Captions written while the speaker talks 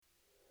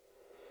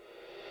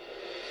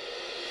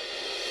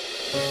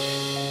Prerna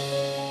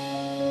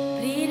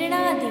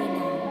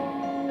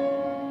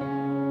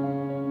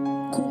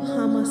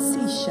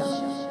Kuhamasisha.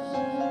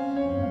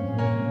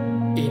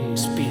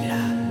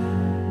 Inspira.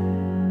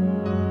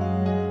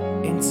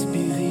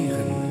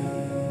 Inspirieren.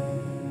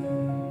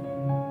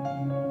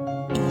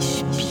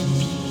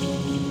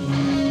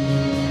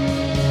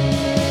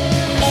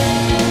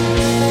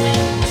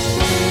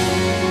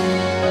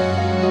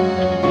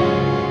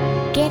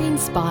 Get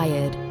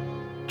Inspired.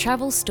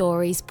 Travel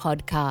Stories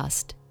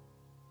Podcast.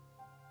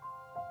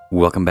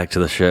 Welcome back to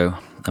the show.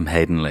 I'm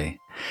Hayden Lee.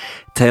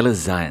 Taylor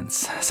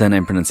Zayance.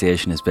 Surname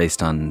pronunciation is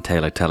based on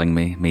Taylor telling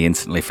me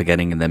instantly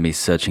forgetting, and then me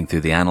searching through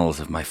the annals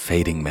of my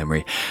fading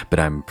memory, but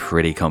I'm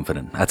pretty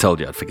confident. I told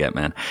you I'd forget,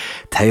 man.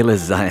 Taylor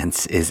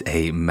Zayance is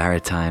a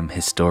maritime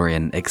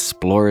historian,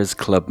 explorers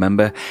club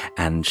member,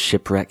 and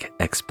shipwreck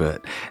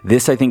expert.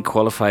 This, I think,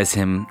 qualifies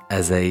him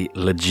as a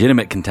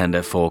legitimate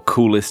contender for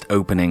coolest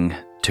opening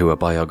to a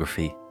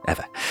biography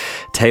ever.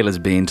 Taylor's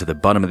been to the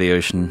bottom of the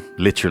ocean,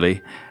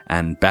 literally,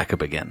 and back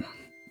up again,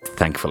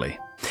 thankfully.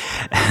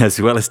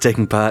 As well as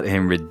taking part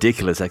in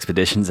ridiculous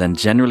expeditions and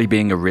generally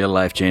being a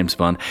real-life James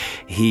Bond,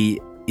 he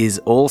is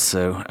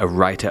also a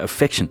writer of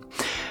fiction,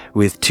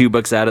 with 2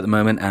 books out at the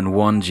moment and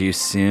 1 due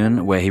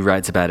soon, where he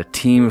writes about a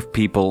team of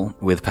people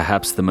with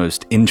perhaps the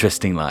most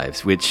interesting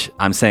lives, which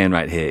I'm saying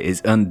right here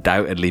is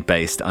undoubtedly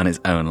based on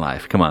his own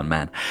life. Come on,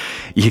 man.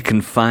 You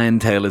can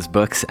find Taylor's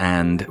books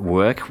and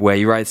work where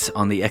he writes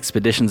on the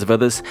expeditions of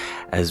others,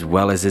 as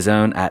well as his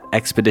own, at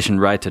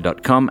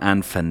expeditionwriter.com.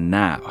 And for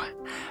now,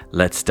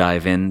 let's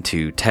dive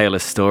into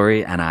Taylor's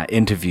story and our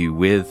interview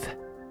with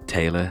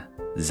Taylor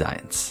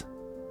Zayance.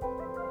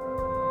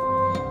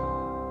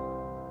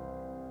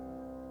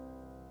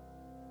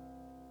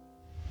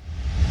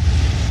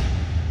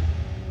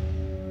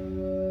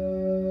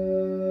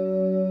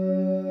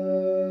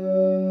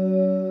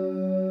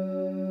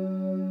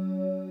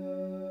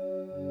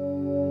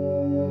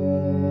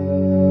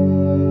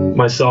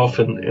 Myself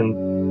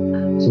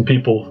and some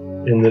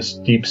people in this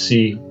deep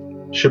sea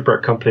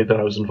shipwreck company that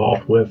I was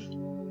involved with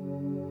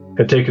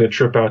had taken a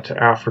trip out to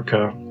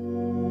Africa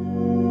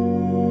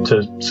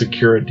to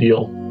secure a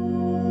deal.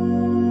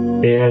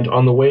 And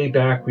on the way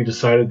back, we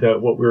decided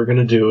that what we were going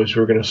to do is we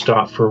were going to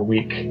stop for a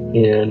week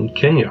in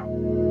Kenya.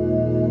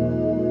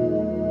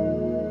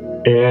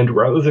 And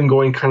rather than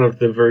going kind of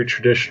the very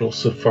traditional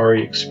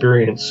safari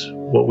experience,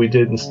 what we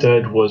did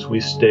instead was we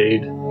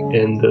stayed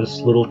in this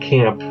little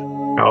camp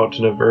out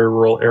in a very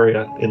rural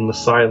area in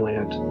Masai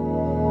land.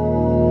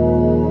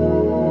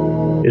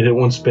 It had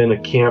once been a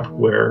camp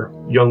where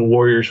young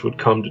warriors would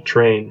come to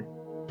train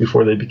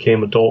before they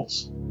became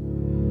adults.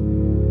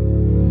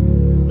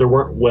 There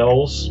weren't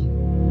wells.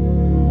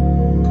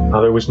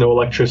 There was no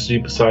electricity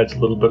besides a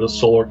little bit of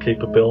solar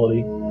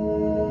capability.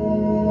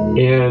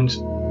 And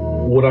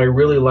what I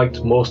really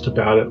liked most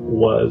about it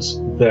was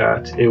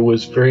that it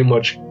was very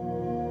much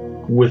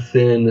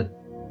within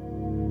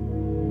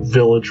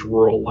village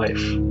rural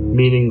life,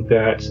 meaning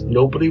that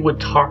nobody would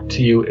talk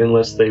to you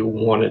unless they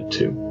wanted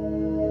to.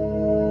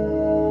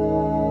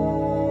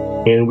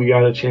 And we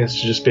got a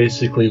chance to just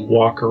basically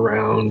walk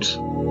around,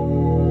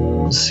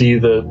 see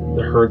the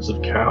herds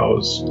of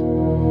cows,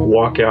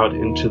 walk out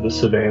into the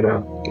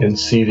savannah and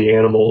see the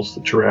animals,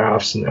 the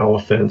giraffes and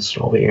elephants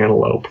and all the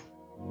antelope,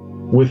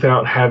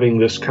 without having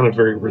this kind of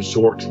very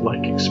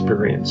resort-like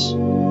experience.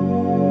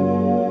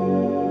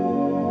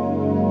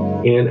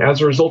 And as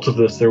a result of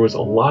this, there was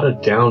a lot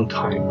of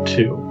downtime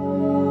too.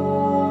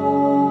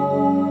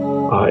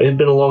 It had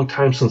been a long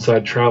time since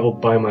I'd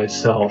traveled by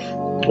myself,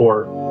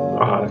 or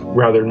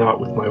rather not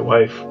with my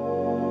wife.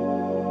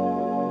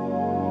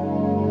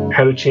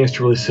 Had a chance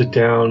to really sit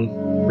down,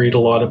 read a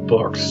lot of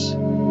books, a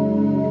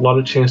lot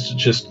of chance to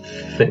just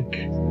think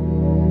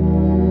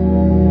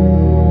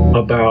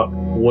about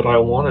what I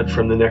wanted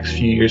from the next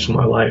few years of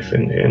my life.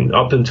 And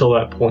up until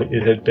that point,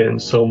 it had been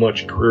so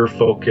much career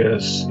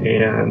focus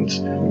and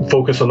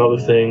focus on other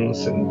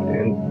things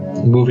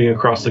and moving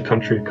across the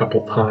country a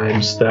couple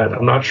times that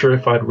I'm not sure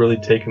if I'd really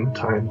taken the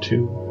time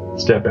to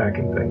step back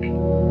and think.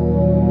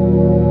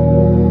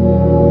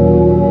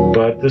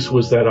 But this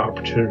was that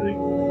opportunity.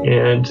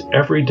 And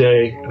every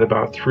day at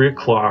about 3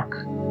 o'clock,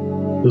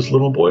 this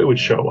little boy would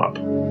show up.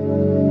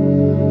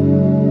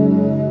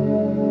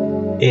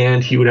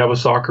 And he would have a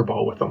soccer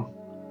ball with him.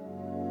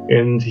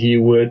 And he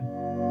would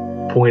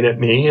point at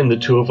me, and the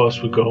 2 of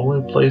us would go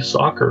and play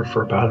soccer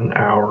for about an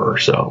hour or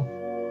so.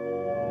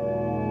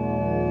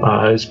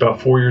 He's about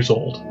 4 years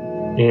old.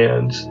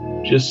 And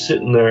just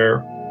sitting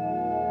there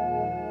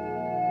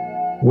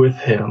with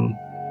him,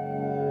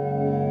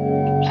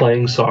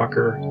 playing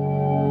soccer,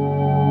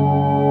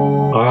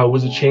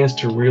 was a chance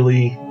to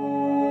really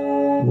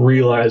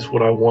realize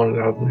what I wanted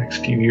out of the next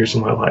few years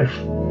of my life.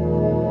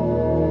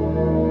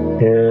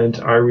 And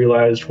I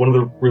realized one of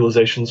the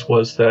realizations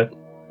was that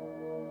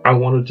I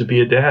wanted to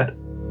be a dad.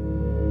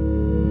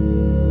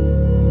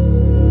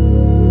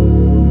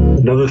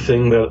 Another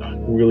thing that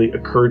really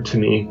occurred to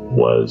me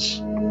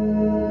was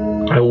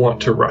I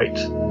want to write.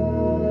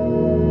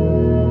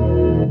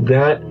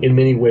 That in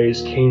many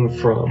ways came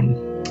from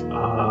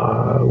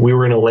We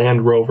were in a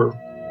Land Rover.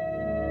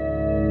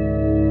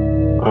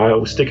 I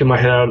was sticking my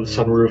head out of the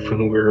sunroof,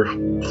 and we were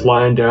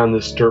flying down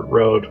this dirt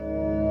road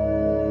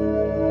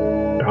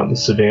out in the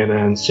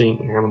savannah and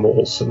seeing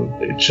animals, and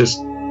it just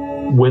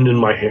wind in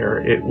my hair.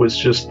 It was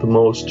just the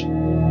most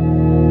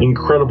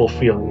incredible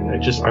feeling,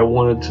 and I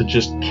wanted to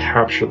just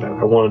capture that.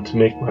 I wanted to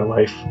make my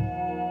life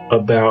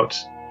about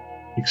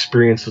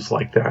experiences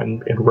like that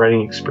and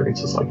writing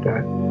experiences like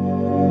that.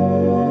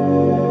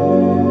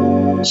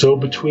 So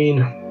between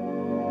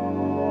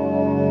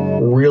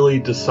really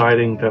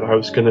deciding that I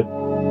was going to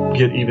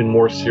get even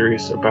more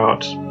serious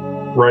about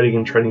writing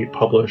and trying to get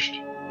published,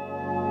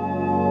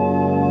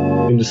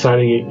 and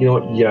deciding, you know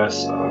what,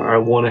 yes, I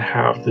want to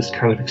have this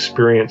kind of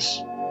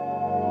experience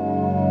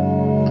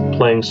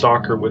playing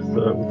soccer with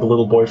the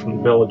little boy from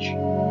the village.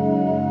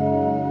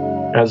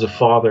 As a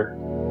father,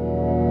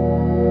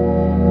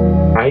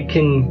 I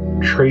can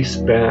trace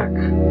back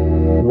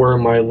where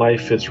my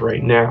life is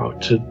right now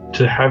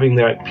to having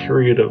that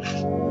period of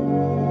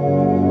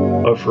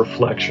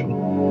reflection.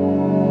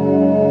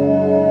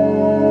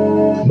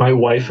 My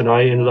wife and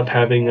I ended up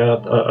having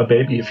a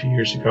baby a few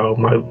years ago,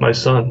 my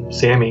son,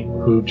 Sammy,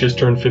 who just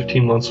turned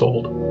 15 months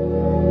old.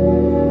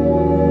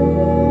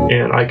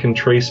 And I can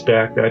trace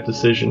back that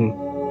decision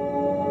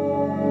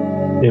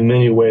in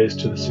many ways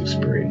to this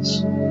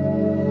experience.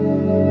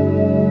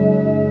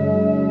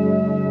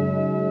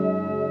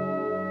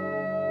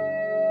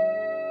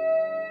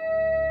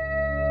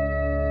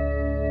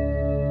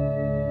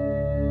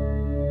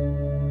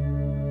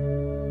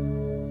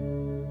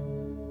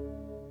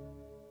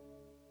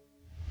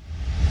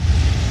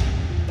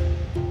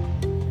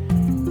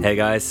 Hey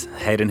guys,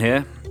 Hayden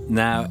here.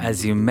 Now,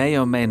 as you may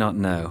or may not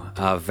know,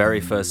 our very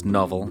first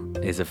novel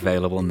is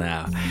available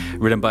now.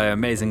 Written by our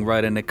amazing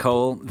writer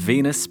Nicole,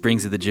 Venus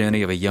brings you the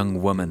journey of a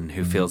young woman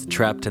who feels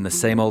trapped in the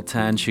same old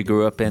town she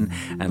grew up in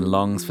and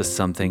longs for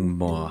something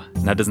more.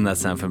 Now, doesn't that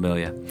sound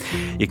familiar?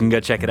 You can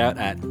go check it out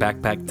at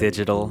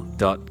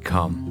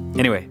backpackdigital.com.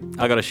 Anyway,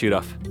 I gotta shoot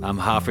off. I'm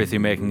halfway through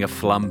making a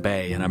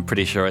flambé and I'm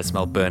pretty sure I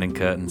smell burning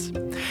curtains.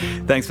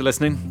 Thanks for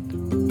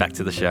listening. Back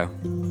to the show.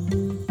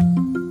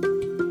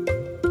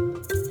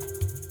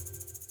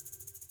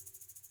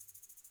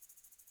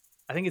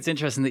 I think it's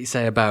interesting that you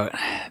say about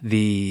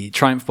the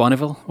Triumph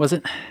Bonneville, was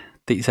it,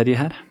 that you said you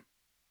had?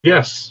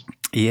 Yes.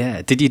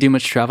 Yeah. Did you do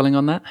much traveling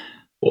on that?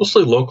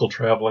 Mostly local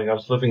traveling. I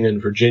was living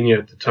in Virginia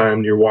at the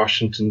time, near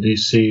Washington,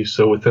 D.C.,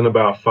 so within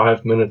about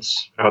 5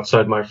 minutes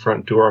outside my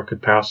front door, I could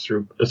pass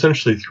through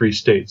essentially 3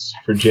 states,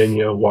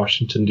 Virginia,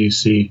 Washington,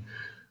 D.C.,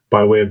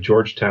 by way of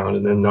Georgetown,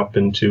 and then up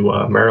into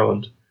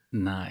Maryland.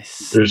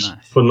 Nice. There's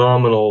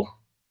phenomenal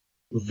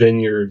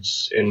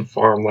vineyards and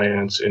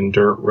farmlands and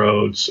dirt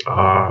roads.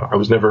 I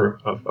was never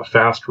a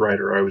fast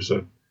rider. I was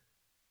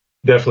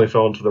definitely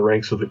fell into the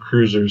ranks of the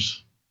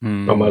cruisers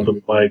on my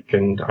little bike,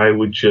 and I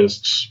would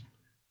just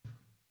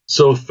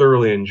so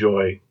thoroughly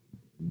enjoy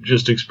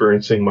just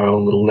experiencing my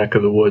own little neck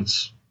of the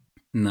woods.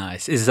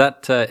 Nice. Is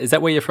that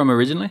where you're from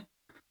originally?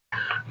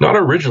 Not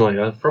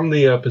originally. From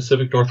the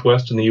Pacific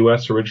Northwest in the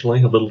U.S.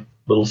 originally, a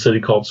little city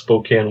called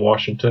Spokane,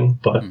 Washington,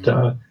 but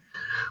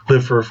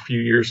lived for a few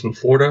years in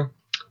Florida.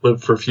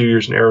 Lived for a few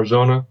years in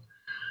Arizona,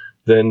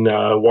 then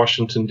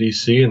Washington,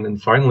 D.C., and then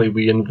finally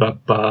we ended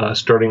up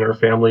starting our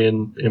family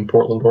in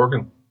Portland,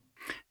 Oregon.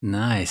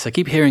 Nice. I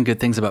keep hearing good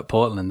things about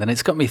Portland, and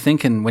it's got me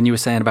thinking when you were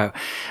saying about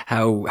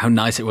how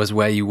nice it was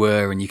where you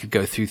were and you could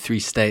go through 3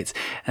 states.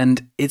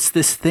 And it's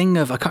this thing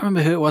of, I can't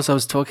remember who it was I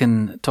was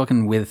talking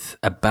with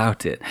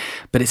about it,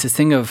 but it's this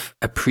thing of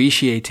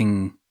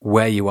appreciating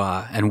where you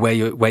are and where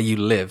you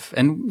live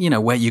and, you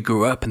know, where you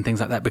grew up and things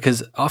like that.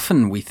 Because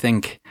often we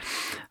think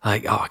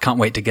like, oh, I can't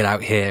wait to get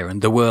out here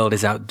and the world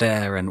is out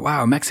there and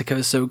wow, Mexico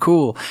is so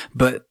cool.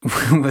 But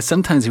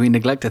sometimes we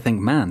neglect to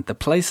think, man, the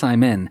place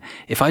I'm in,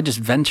 if I just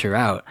venture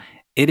out,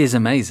 it is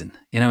amazing,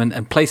 you know,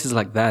 and places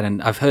like that.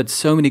 And I've heard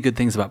so many good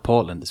things about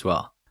Portland as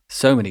well.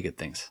 So many good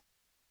things.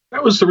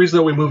 That was the reason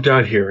that we moved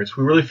out here.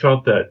 We really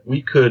felt that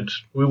we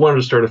wanted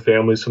to start a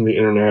family. Some of the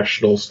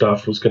international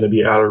stuff was going to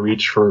be out of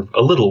reach for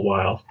a little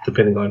while,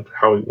 depending on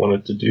how we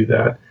wanted to do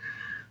that.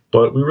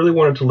 But we really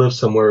wanted to live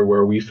somewhere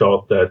where we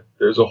felt that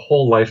there's a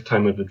whole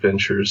lifetime of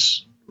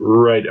adventures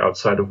right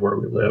outside of where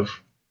we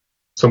live.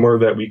 Somewhere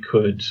that we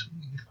could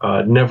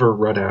never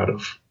run out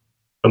of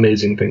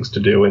amazing things to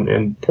do.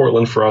 And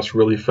Portland for us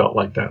really felt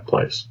like that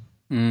place.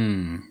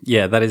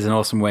 Yeah, that is an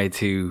awesome way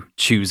to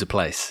choose a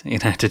place, you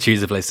know, to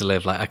choose a place to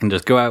live. Like I can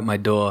just go out my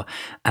door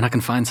and I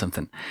can find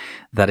something.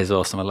 That is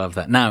awesome. I love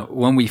that. Now,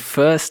 when we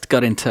first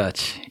got in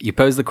touch, you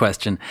posed the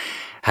question,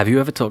 have you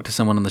ever talked to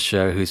someone on the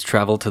show who's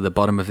traveled to the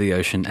bottom of the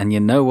ocean? And you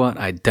know what?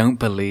 I don't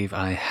believe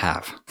I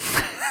have.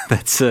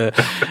 That's a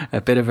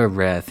bit of a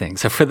rare thing.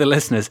 So for the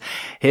listeners,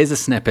 here's a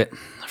snippet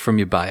from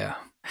your bio.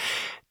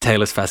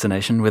 Taylor's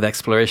fascination with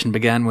exploration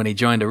began when he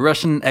joined a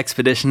Russian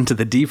expedition to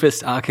the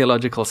deepest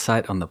archaeological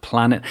site on the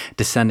planet,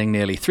 descending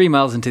nearly 3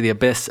 miles into the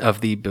abyss of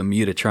the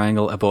Bermuda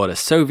Triangle aboard a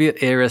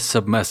Soviet-era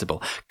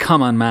submersible.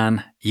 Come on,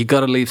 man. You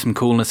gotta leave some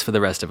coolness for the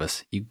rest of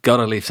us. You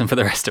gotta leave some for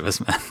the rest of us,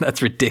 man.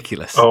 That's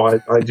ridiculous. Oh,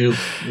 I do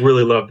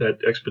really love that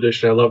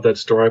expedition. I love that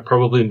story. I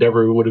probably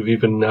never would have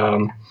even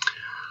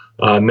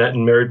met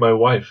and married my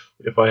wife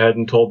if I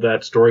hadn't told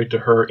that story to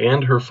her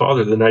and her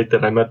father the night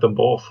that I met them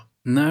both.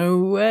 No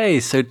way.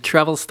 So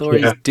travel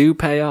stories do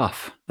pay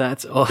off.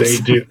 That's awesome. They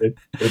do.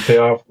 They pay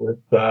off with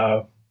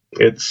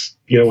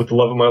with the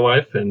love of my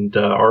life and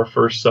our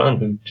first son,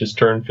 who just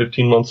turned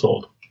 15 months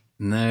old.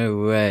 No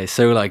way.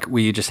 So, like, were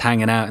you just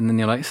hanging out and then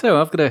you're like, so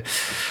I've got a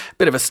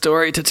bit of a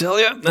story to tell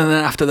you? And then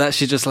after that,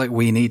 she's just like,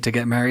 we need to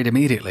get married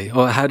immediately.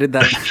 Or how did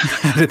that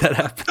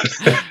happen?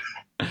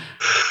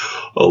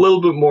 A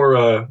little bit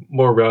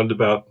more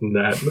roundabout than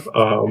that,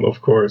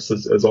 of course,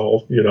 as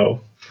all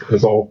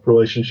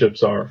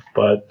relationships are.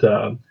 But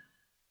there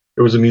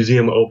was a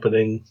museum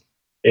opening,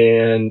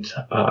 and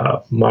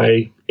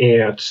my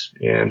aunt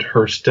and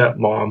her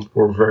stepmom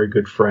were very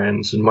good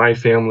friends, and my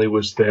family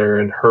was there,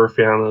 and her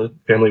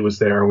family was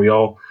there, and we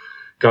all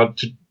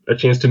got a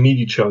chance to meet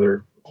each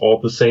other all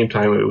at the same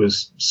time. It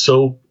was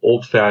so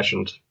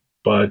old-fashioned,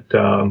 but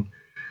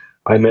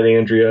I met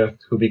Andrea,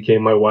 who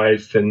became my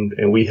wife, and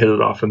we hit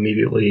it off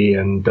immediately,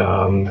 and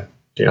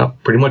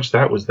pretty much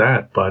that was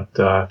that.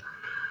 But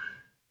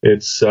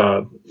it's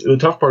the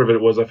tough part of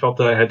it was I felt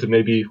that I had to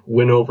maybe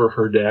win over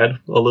her dad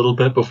a little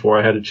bit before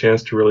I had a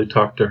chance to really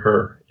talk to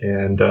her,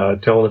 and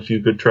telling a few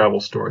good travel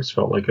stories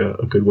felt like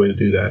a good way to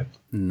do that.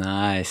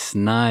 Nice.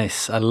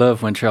 I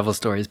love when travel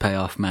stories pay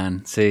off,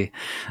 man. See,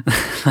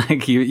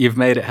 like you've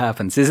made it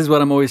happen. So this is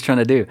what I'm always trying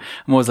to do.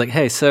 I'm always like,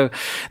 hey, so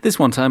this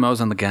one time I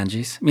was on the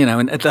Ganges,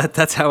 and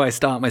that's how I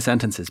start my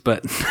sentences.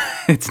 But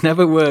it's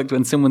never worked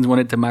when someone's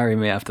wanted to marry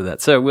me after that.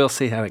 So we'll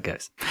see how it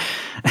goes.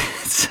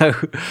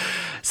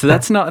 So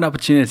that's not an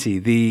opportunity.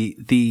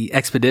 The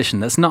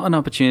expedition, that's not an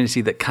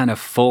opportunity that kind of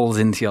falls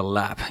into your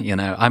lap.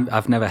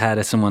 I've never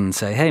had someone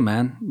say, hey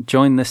man,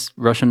 join this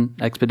Russian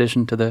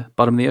expedition to the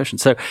bottom of the ocean.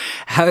 So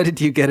how did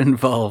you get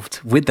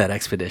involved with that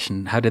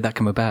expedition? How did that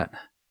come about?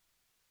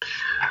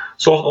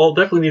 So I'll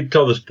definitely need to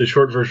tell the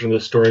short version of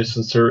this story,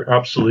 since there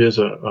absolutely is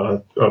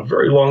a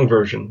very long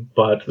version.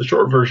 But the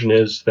short version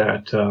is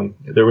that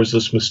there was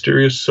this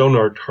mysterious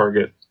sonar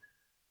target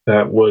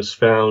that was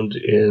found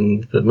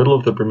in the middle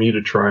of the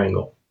Bermuda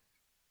Triangle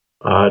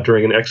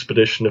during an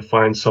expedition to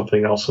find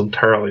something else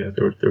entirely.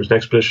 There was an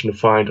expedition to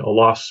find a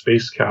lost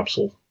space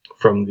capsule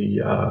from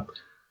the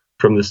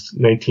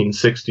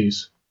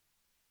 1960s,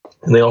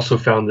 and they also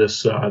found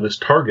this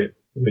target,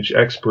 which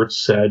experts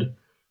said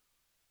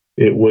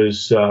it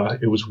was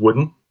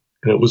wooden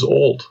and it was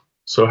old.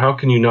 So how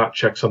can you not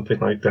check something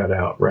like that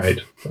out, right?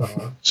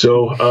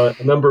 So a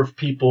number of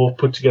people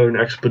put together an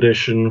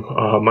expedition.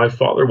 My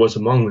father was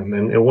among them.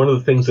 And one of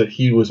the things that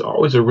he was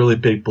always a really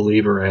big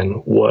believer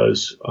in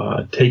was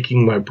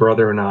taking my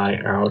brother and I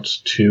out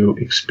to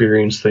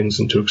experience things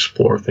and to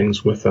explore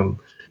things with them.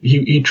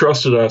 He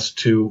trusted us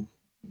to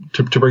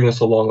bring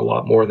us along a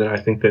lot more than I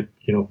think that,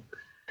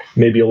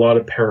 maybe a lot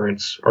of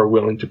parents are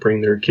willing to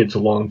bring their kids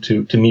along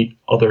to meet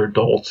other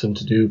adults and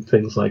to do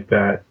things like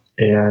that.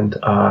 And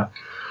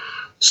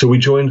so we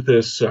joined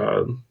this,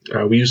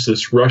 we used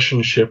this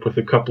Russian ship with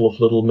a couple of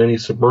little mini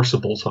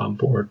submersibles on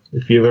board.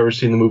 If you've ever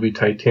seen the movie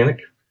Titanic,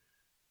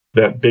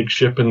 that big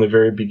ship in the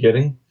very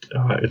beginning,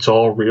 it's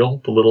all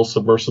real. The little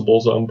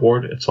submersibles on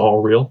board, it's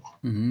all real.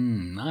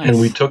 Nice.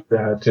 And we took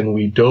that and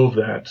we dove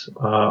that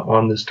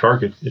on this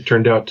target. It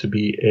turned out to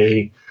be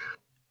a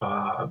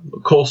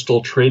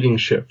coastal trading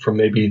ship from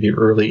maybe the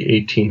early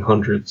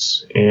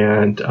 1800s.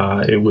 And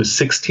it was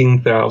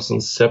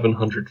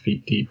 16,700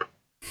 feet deep.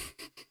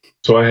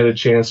 So I had a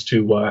chance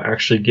to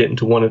actually get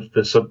into one of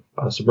the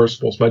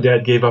submersibles. My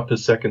dad gave up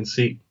his second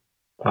seat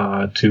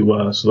so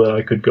that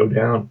I could go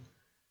down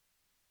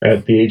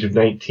at the age of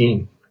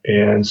 19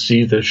 and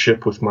see the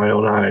ship with my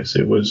own eyes.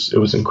 It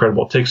was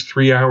incredible. It takes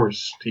 3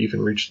 hours to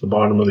even reach the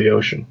bottom of the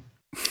ocean.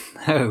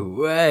 No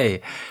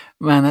way.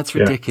 Man, that's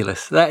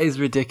ridiculous. Yeah. That is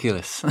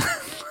ridiculous.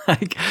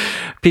 Like,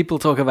 people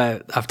talk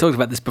about, I've talked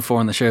about this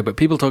before on the show, but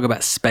people talk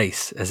about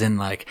space as in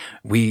like,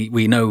 we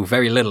know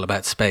very little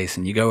about space,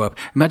 and you go up,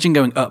 imagine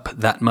going up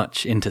that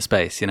much into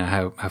space,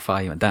 how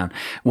far you went down,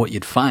 what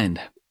you'd find,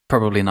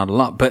 probably not a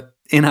lot, but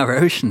in our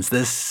oceans,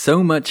 there's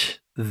so much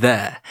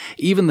there,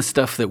 even the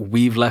stuff that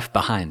we've left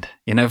behind,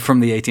 from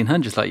the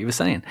 1800s, like you were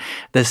saying,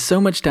 there's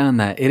so much down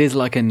there. It is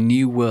like a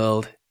new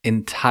world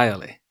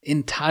entirely,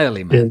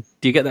 man.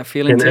 Do you get that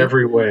feeling too? In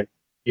every way.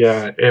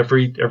 Yeah,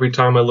 every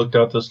time I looked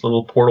out this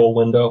little portal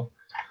window,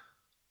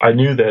 I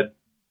knew that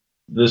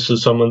this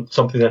is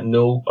something that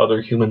no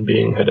other human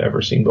being had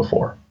ever seen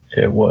before.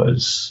 It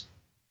was,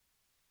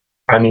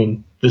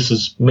 this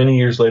is many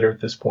years later at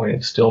this point.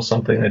 It's still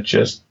something that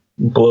just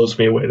blows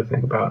me away to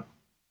think about.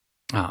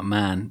 Oh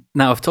man!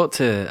 Now I've talked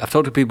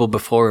to people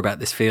before about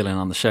this feeling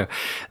on the show,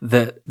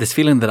 this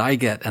feeling that I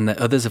get and that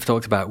others have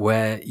talked about,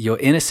 where you're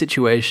in a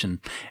situation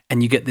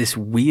and you get this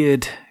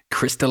weird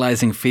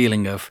crystallizing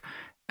feeling of,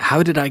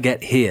 how did I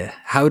get here?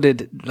 How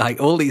did like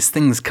all these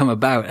things come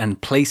about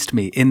and placed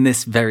me in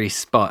this very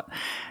spot?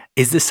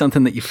 Is this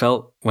something that you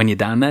felt when you're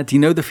down there? Do you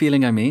know the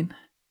feeling I mean?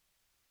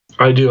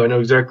 I do. I know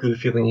exactly the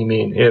feeling you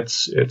mean.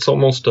 It's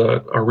almost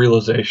a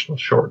realization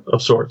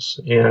of sorts.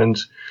 And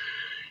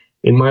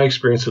in my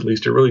experience, at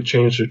least, it really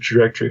changed the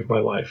trajectory of my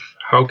life.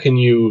 How can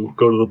you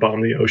go to the bottom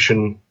of the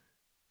ocean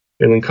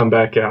and then come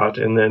back out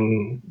and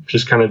then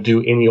just kind of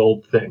do any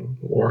old thing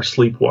or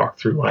sleepwalk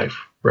through life,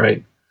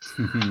 right?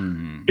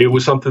 It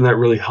was something that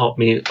really helped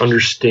me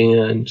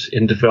understand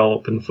and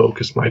develop and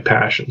focus my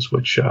passions,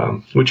 which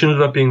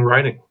ended up being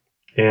writing.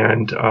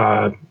 And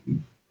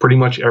pretty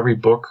much every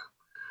book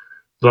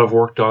that I've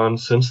worked on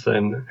since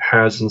then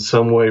has in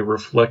some way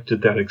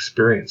reflected that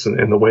experience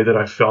and the way that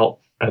I felt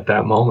at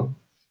that moment.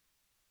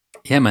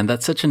 Yeah, man,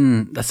 that's such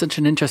an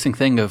interesting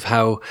thing of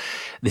how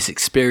this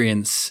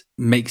experience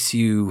makes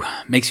you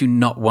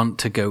not want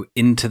to go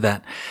into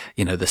that,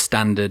 the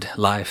standard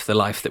life, the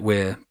life that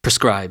we're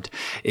prescribed.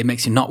 It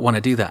makes you not want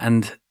to do that.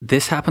 And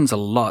this happens a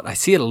lot. I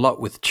see it a lot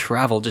with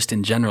travel just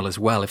in general as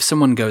well. If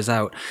someone goes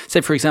out,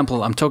 say for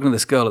example, I'm talking to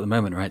this girl at the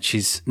moment, right?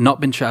 She's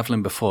not been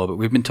traveling before, but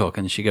we've been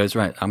talking. She goes,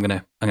 right, I'm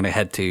going to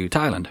head to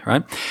Thailand,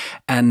 right?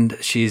 And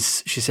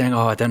she's saying,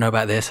 oh, I don't know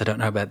about this. I don't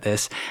know about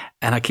this.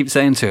 And I keep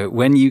saying to her,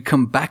 when you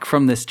come back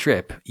from this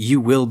trip, you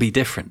will be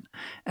different.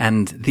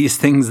 And these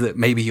things that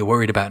maybe you're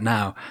worried about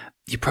now,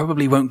 you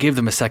probably won't give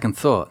them a second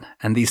thought.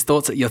 And these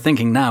thoughts that you're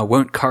thinking now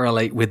won't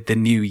correlate with the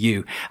new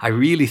you. I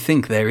really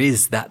think there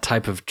is that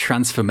type of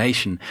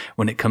transformation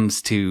when it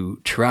comes to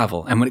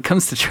travel. And when it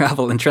comes to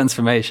travel and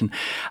transformation,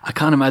 I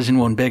can't imagine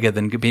one bigger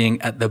than being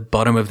at the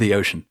bottom of the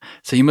ocean.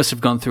 So you must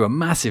have gone through a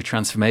massive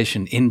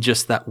transformation in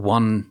just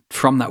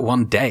from that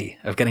one day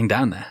of getting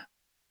down there.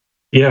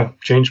 Yeah,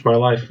 changed my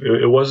life.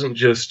 It wasn't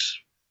just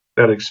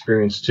that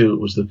experience too.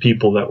 It was the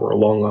people that were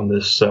along on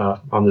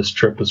this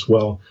trip as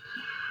well.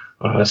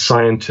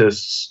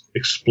 Scientists,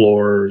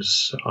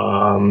 explorers,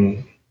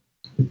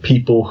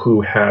 people who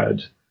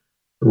had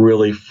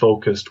really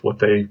focused what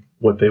they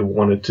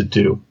wanted to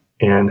do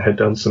and had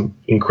done some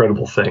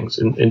incredible things.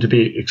 And to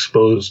be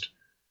exposed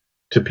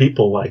to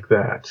people like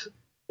that,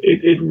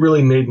 it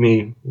really made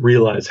me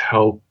realize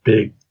how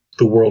big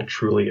the world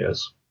truly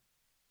is.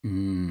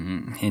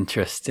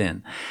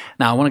 Interesting.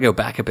 Now I want to go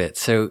back a bit.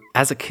 So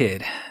as a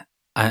kid,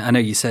 I know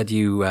you said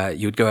you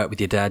would go out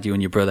with your dad, you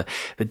and your brother,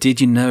 but did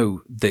you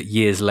know that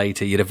years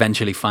later you'd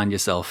eventually find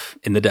yourself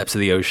in the depths of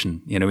the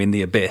ocean, in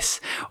the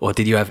abyss? Or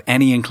did you have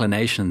any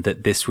inclination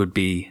that this would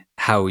be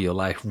how your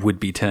life would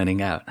be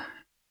turning out?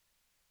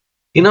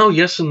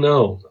 Yes and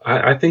no.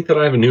 I think that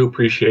I have a new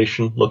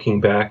appreciation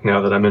looking back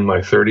now that I'm in my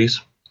 30s.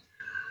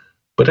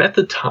 But at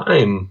the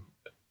time,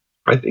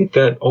 I think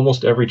that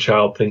almost every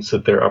child thinks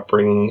that their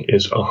upbringing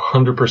is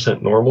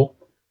 100% normal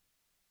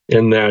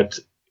and that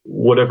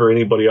whatever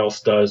anybody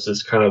else does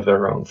is kind of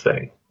their own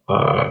thing.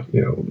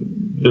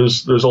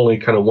 There's only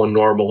kind of one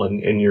normal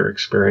and you're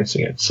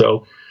experiencing it.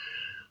 So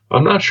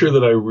I'm not sure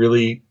that I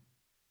really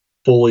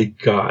fully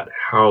got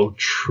how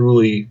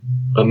truly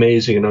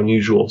amazing and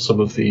unusual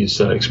some of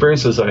these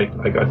experiences I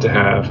got to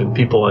have and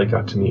people I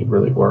got to meet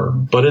really were.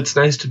 But it's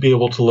nice to be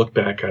able to look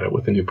back at it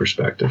with a new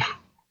perspective.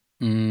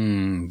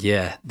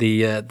 Yeah,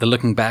 the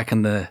looking back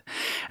and the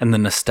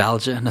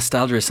nostalgia.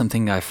 Nostalgia is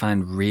something I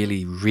find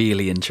really,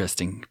 really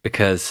interesting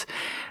because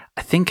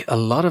I think a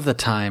lot of the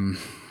time,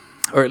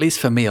 or at least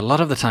for me, a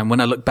lot of the time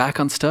when I look back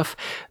on stuff,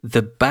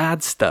 the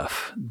bad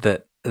stuff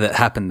that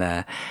happened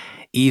there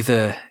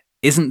either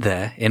isn't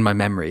there in my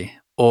memory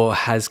or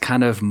has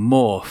kind of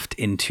morphed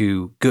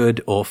into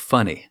good or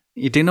funny.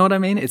 You do know what I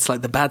mean? It's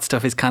like the bad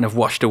stuff is kind of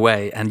washed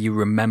away and you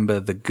remember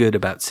the good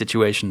about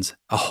situations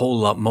a whole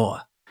lot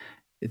more.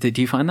 Did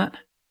you find that?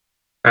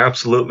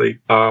 Absolutely.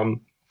 I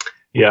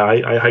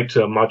hiked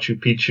Machu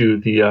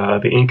Picchu,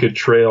 the Inca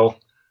Trail,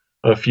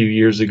 a few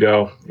years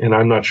ago, and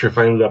I'm not sure if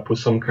I ended up with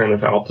some kind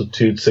of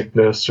altitude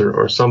sickness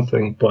or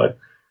something, but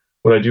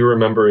what I do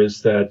remember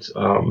is that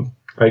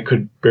I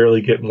could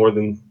barely get more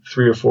than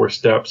 3 or 4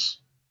 steps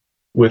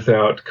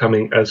without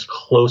coming as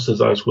close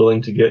as I was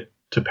willing to get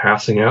to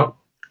passing out.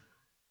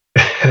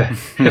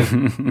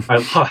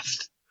 I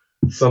lost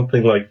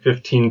something like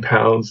 15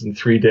 pounds in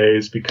 3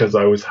 days because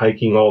I was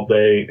hiking all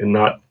day and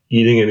not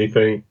eating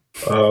anything.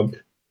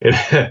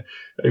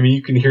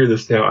 You can hear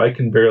this now. I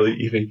can barely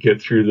even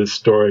get through this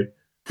story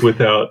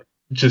without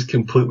just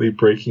completely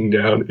breaking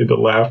down into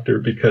laughter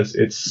because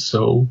it's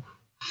so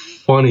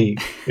funny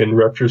in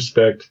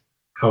retrospect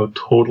how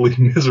totally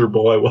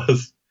miserable I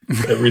was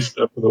every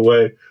step of the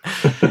way.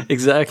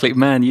 Exactly,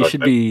 man. You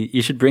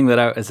should bring that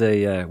out as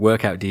a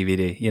workout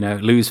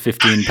DVD. Lose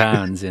 15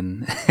 pounds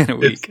in a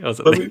week or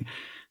something.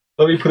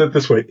 Let me put it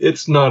this way: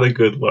 it's not a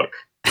good look.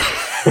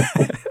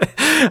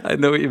 I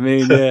know what you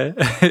mean. Yeah,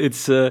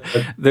 it's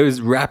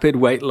those rapid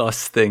weight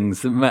loss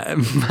things.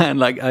 Man,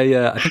 like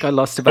I think I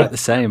lost about the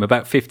same,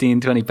 about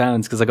 15, 20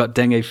 pounds because I got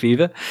dengue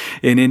fever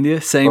in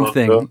India. Same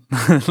thing.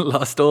 Yeah.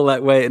 Lost all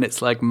that weight, and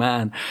it's like,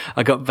 man,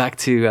 I got back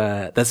to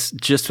that's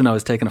just when I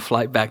was taking a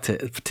flight back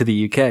to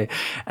the UK,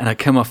 and I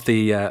come off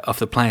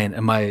the plane,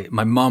 and my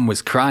mom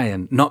was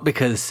crying, not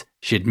because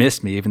she'd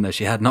missed me, even though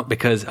she had, not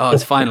because, oh,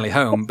 it's finally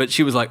home, but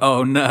she was like,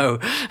 oh no,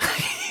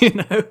 you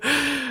know.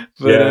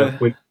 But, yeah,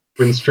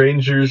 when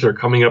strangers are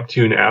coming up to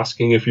you and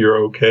asking if you're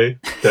okay,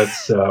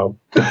 that's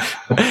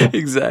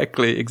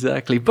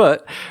exactly.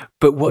 But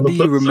what do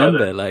you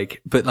remember?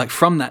 Like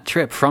from that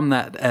trip, from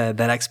that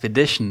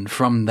expedition,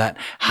 from that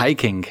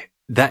hiking,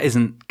 that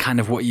isn't kind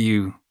of what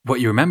you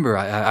remember.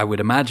 I would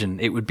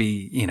imagine it would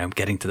be, you know,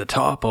 getting to the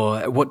top.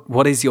 Or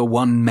what is your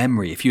one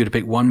memory? If you were to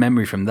pick one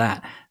memory from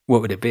that,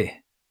 what would it be?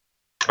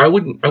 I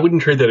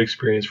wouldn't trade that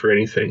experience for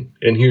anything,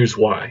 and here's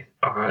why.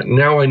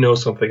 Now I know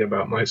something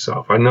about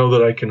myself. I know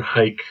that I can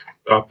hike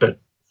up at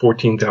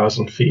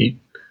 14,000 feet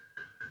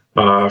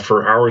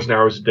for hours and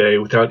hours a day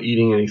without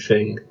eating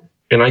anything,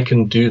 and I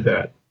can do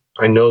that.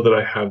 I know that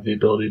I have the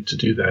ability to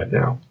do that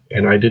now,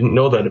 and I didn't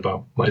know that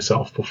about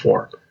myself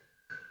before.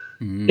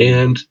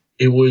 And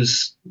it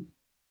was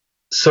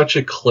such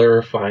a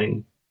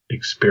clarifying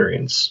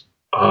experience,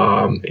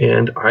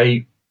 and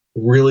I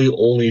really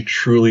only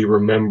truly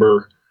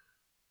remember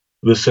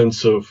the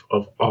sense of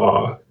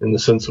awe and the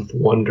sense of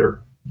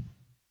wonder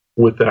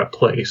with that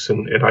place.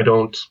 And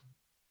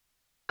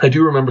I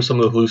do remember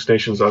some of the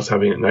hallucinations I was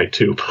having at night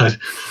too, but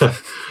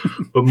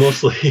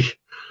mostly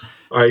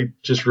I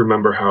just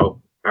remember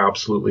how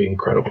absolutely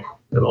incredible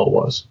it all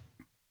was.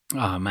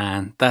 Oh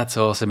man, that's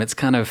awesome. It's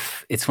one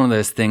of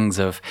those things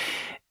of,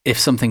 if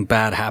something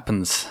bad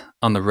happens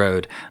on the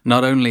road,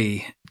 not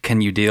only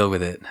can you deal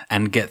with it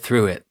and get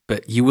through it,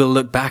 but you will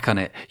look back on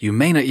it. You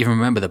may not even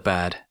remember the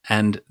bad,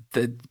 and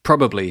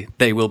probably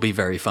they will be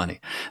very funny.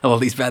 All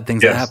these bad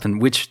things that happen,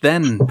 which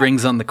then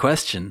brings on the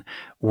question,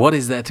 what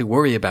is there to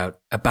worry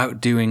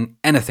about doing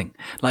anything?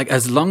 Like,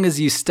 as long as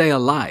you stay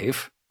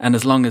alive and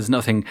as long as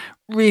nothing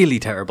really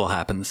terrible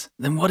happens,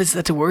 then what is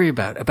there to worry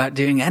about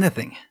doing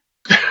anything?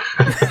 Do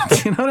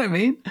you know what I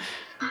mean?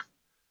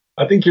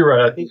 I think you're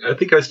right. I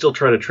think I still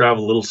try to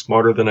travel a little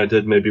smarter than I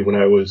did maybe when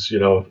I was,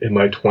 in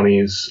my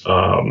 20s.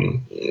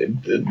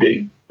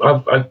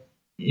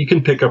 You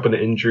can pick up an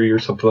injury or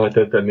something like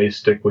that may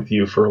stick with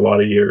you for a lot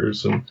of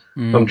years, and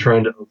I'm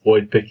trying to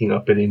avoid picking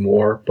up any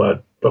more.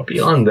 But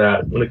beyond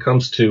that, when it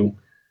comes to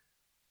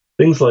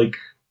things like,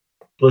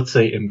 let's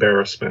say,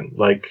 embarrassment,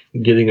 like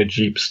getting a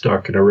Jeep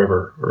stuck in a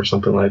river or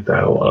something like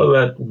that, a lot of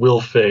that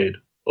will fade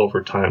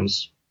over time.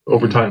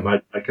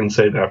 I can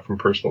say that from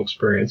personal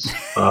experience.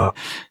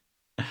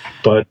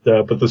 But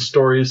the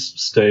stories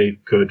stay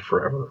good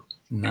forever.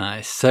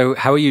 Nice. So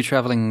how are you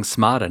traveling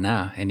smarter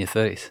now in your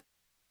 30s?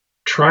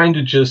 Trying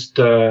to just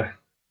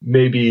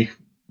maybe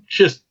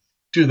just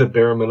do the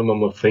bare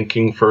minimum of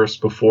thinking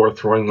first before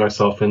throwing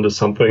myself into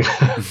something.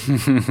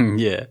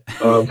 Yeah.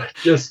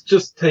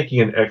 Just taking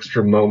an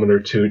extra moment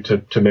or two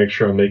to make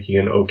sure I'm making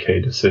an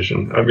okay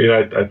decision. I mean,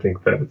 I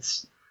think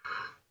that's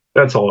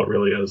all it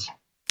really is.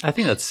 I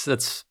think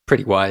that's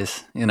pretty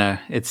wise. You know,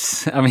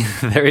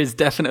 there is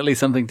definitely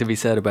something to be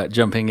said about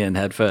jumping in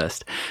head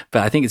first,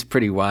 but I think it's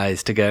pretty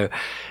wise to go,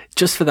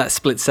 just for that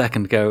split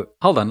second, go,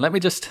 hold on, let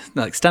me just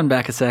stand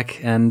back a sec.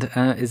 And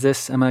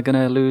am I going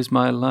to lose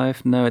my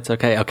life? No, it's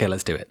okay. Okay,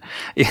 let's do it.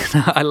 You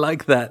know, I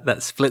like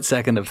that split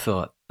second of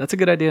thought. That's a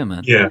good idea,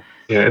 man. Yeah.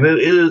 And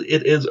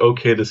it is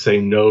okay to say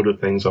no to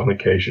things on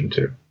occasion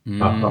too.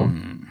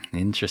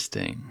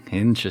 Interesting.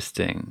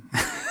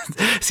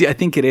 See, I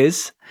think it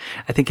is.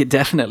 I think it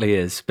definitely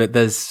is. But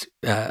there's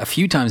a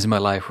few times in my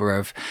life where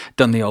I've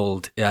done the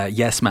old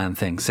yes man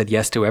thing, said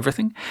yes to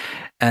everything.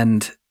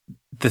 And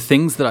the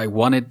things that I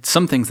wanted,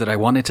 some things that I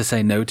wanted to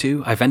say no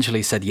to, I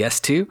eventually said yes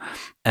to.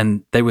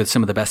 And they were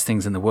some of the best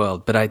things in the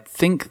world. But I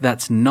think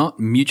that's not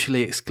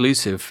mutually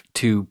exclusive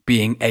to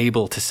being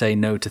able to say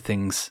no to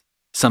things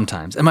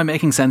sometimes. Am I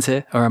making sense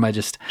here? Or am I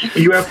just...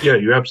 You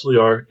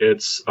absolutely are.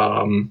 It's...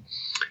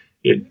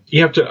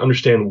 you have to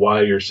understand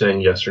why you're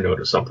saying yes or no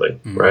to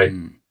something, right?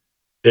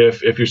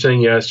 If you're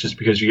saying yes just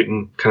because you're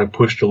getting kind of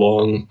pushed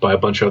along by a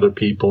bunch of other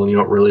people and you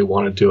don't really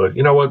want to do it,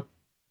 you know what?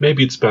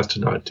 Maybe it's best to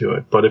not do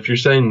it. But if you're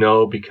saying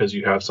no because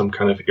you have some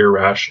kind of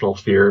irrational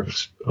fear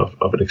of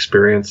an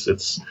experience,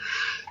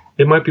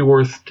 it might be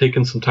worth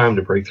taking some time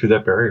to break through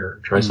that barrier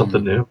and try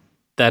something new.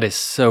 That is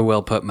so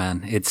well put,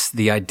 man. It's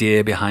the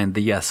idea behind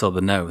the yes or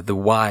the no, the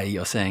why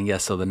you're saying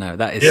yes or the no.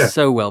 That is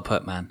so well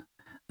put, man.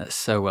 That's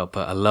so well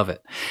put. I love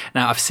it.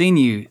 Now, I've seen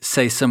you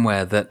say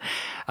somewhere that,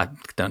 I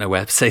don't know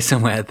where,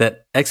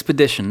 that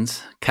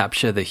expeditions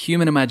capture the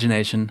human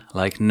imagination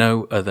like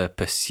no other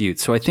pursuit.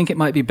 So I think it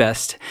might be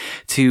best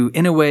to,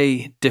 in a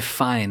way,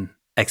 define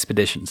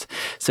expeditions.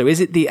 So is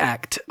it the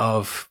act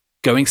of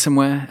going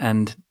somewhere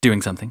and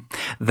doing something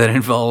that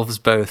involves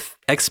both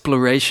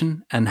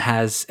exploration and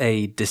has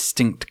a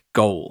distinct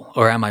goal?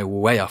 Or am I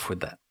way off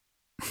with that?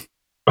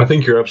 I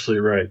think you're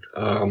absolutely right.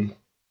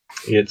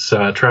 It's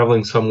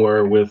traveling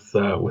somewhere with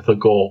a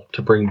goal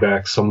to bring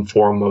back some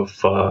form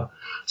of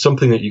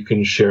something that you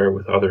can share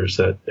with others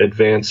that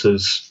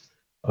advances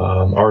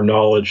our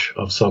knowledge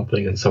of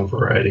something in some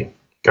variety.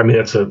 I mean,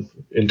 that's an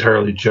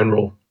entirely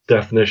general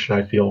definition,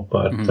 I feel,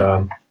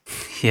 but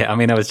yeah, I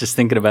mean, I was just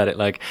thinking about it.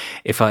 Like,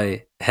 if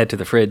I head to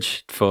the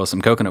fridge for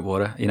some coconut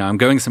water, I'm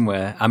going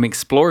somewhere, I'm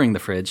exploring the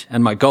fridge,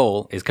 and my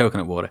goal is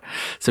coconut water.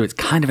 So it's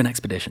kind of an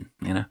expedition,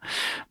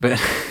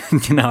 But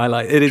I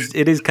like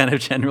it is kind of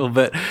general.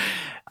 But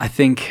I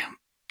think,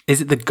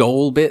 is it the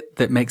goal bit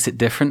that makes it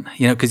different?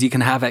 Because you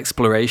can have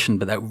exploration,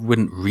 but that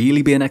wouldn't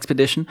really be an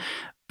expedition.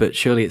 But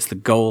surely it's the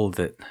goal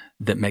that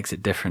makes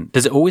it different.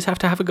 Does it always have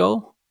to have a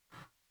goal?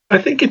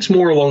 I think it's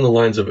more along the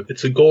lines of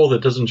it's a goal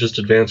that doesn't just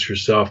advance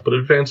yourself, but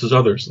advances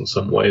others in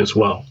some way as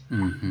well.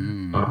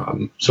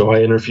 Mm-hmm. So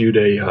I interviewed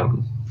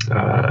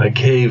a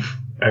cave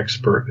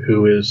expert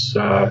who is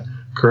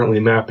currently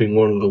mapping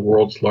one of the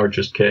world's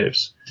largest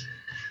caves.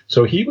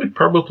 So he would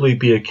probably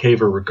be a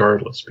caver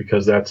regardless,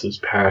 because that's his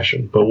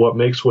passion. But what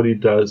makes what he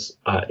does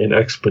an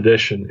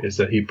expedition is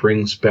that he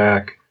brings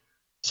back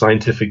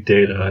scientific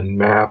data and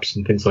maps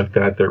and things like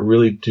that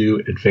really do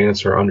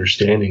advance our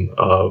understanding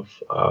of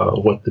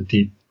what the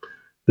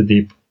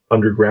deep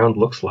underground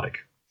looks like.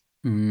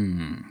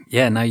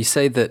 Yeah. Now you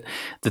say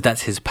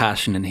that's his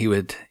passion, and he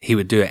would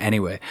do it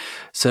anyway.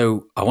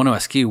 So I want to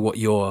ask you what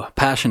your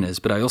passion is,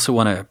 but I also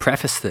want to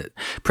preface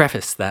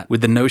that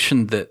with the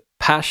notion that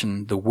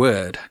passion, the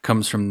word,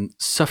 comes from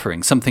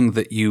suffering, something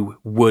that you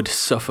would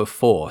suffer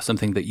for,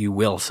 something that you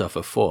will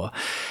suffer for.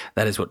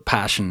 That is what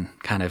passion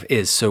kind of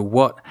is.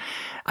 So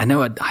I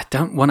know I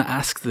don't want to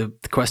ask the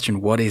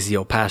question, what is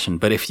your passion?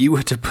 But if you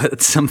were to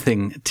put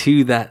something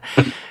to that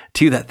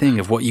thing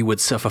of what you would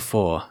suffer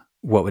for,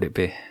 what would it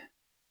be?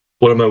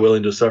 What am I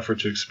willing to suffer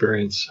to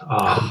experience?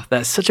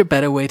 That's such a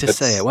better way to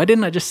say it. Why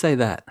didn't I just say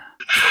that?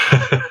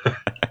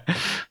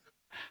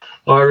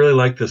 Well, I really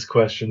like this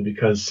question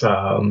because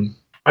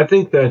I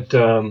think that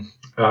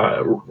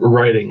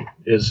writing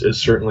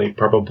is certainly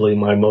probably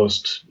my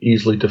most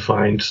easily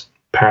defined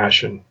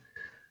passion.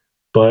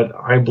 But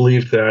I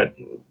believe that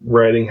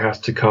writing has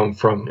to come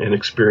from an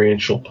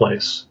experiential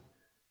place.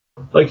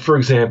 Like, for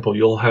example,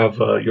 you'll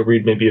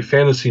read maybe a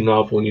fantasy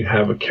novel and you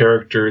have a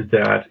character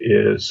that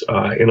is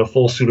in a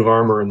full suit of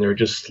armor and they're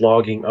just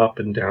slogging up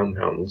and down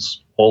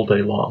mountains all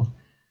day long.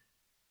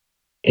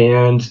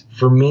 And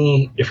for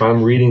me, if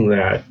I'm reading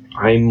that,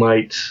 I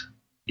might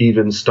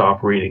even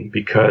stop reading,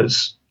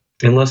 because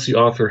unless the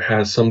author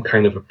has some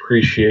kind of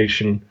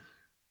appreciation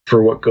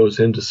for what goes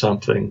into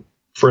something,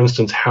 for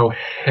instance, how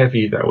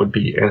heavy that would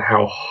be and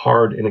how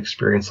hard an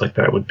experience like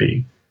that would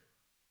be,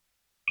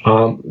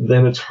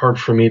 then it's hard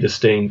for me to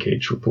stay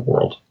engaged with the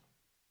world.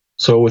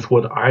 So with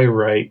what I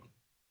write,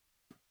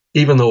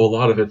 even though a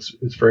lot of it's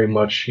very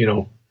much,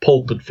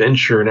 pulp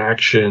adventure and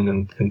action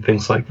and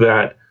things like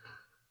that,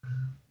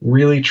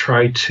 really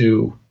try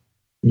to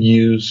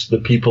use the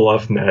people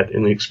I've met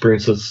and the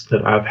experiences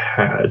that I've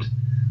had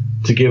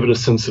to give it a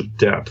sense of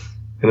depth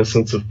and a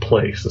sense of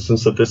place, a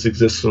sense that this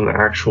exists in an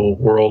actual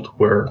world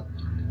where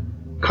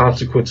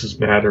consequences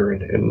matter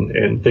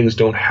and things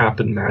don't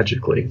happen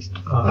magically.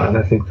 And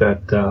I think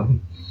that, to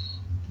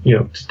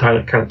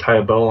kind of tie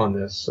a bow on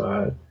this,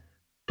 the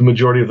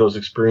majority of those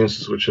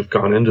experiences which have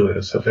gone into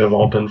this have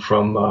all been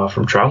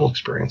from travel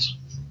experience.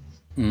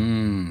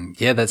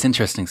 Yeah, that's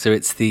interesting. So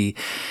it's the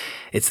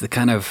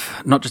kind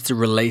of not just the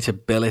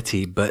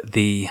relatability, but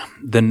the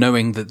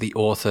knowing that the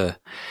author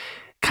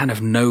kind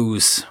of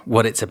knows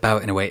what it's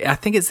about in a way. I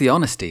think it's the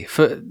honesty.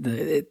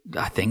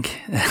 I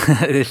think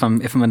if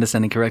I'm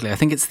understanding correctly, I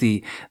think it's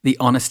the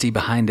honesty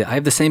behind it. I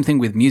have the same thing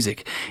with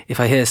music.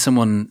 If I hear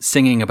someone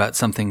singing about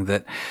something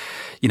that,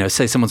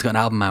 say someone's got an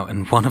album out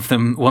and one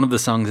of the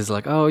songs is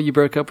like, "Oh, you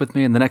broke up with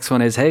me," and the next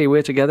one is, "Hey,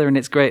 we're together and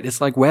it's great."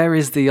 It's like, where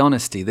is the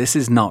honesty? This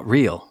is not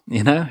real.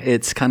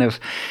 It's kind of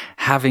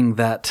having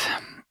that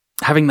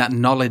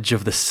knowledge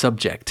of the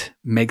subject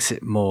makes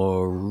it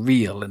more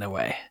real in a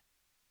way.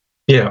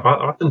 Yeah,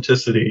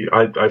 authenticity,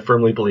 I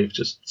firmly believe,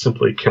 just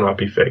simply cannot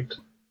be faked.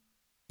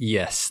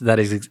 Yes, that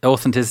is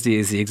authenticity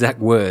is the exact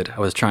word I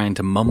was trying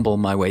to mumble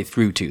my way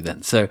through to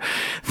then. So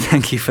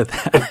thank you for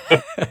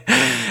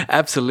that.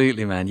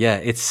 Absolutely, man.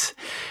 Yeah,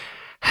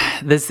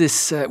 there's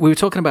this, we were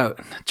talking about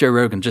Joe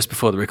Rogan just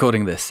before the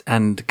recording of this,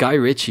 and Guy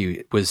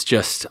Ritchie was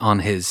just on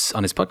his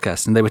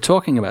podcast, and they were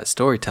talking about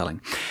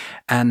storytelling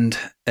and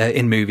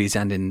in movies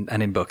and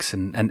in books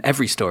and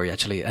every story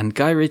actually. And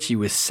Guy Ritchie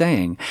was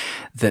saying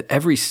that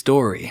every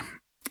story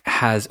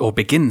has or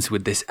begins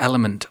with this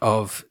element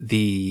of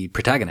the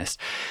protagonist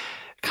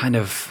kind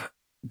of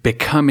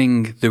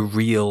becoming the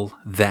real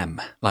them,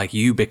 like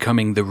you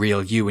becoming the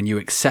real you and you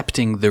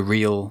accepting the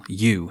real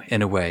you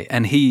in a way.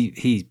 And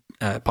he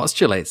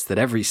postulates that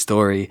every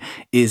story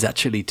is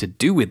actually to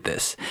do with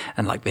this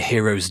and like the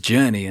hero's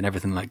journey and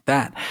everything like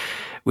that,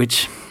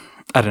 which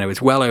I don't know,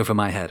 it's well over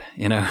my head,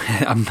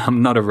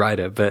 I'm not a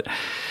writer, but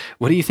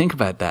what do you think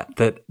about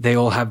that they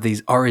all have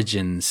these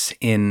origins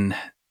in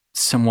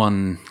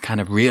someone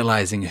kind of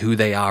realizing who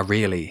they are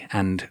really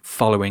and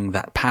following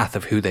that path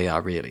of who they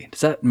are really.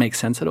 Does that make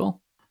sense at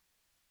all?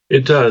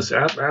 It does,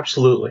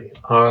 absolutely.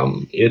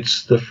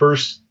 It's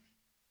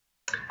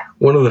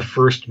one of the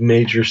first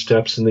major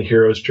steps in the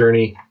hero's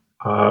journey,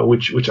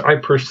 which I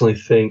personally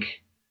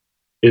think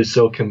is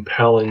so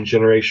compelling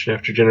generation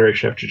after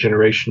generation after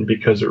generation,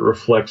 because it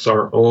reflects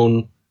our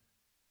own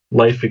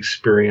life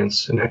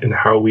experience and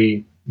how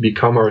we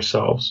become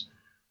ourselves.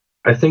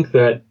 I think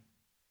that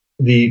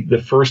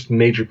the first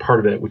major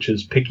part of it, which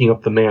is picking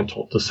up the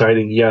mantle,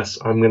 deciding, yes,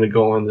 I'm going to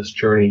go on this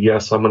journey.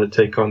 Yes, I'm going to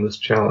take on this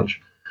challenge.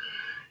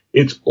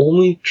 It's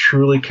only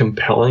truly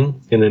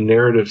compelling in a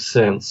narrative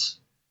sense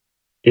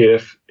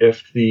if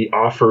the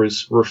offer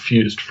is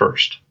refused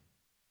first.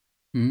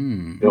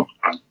 Mm. You know,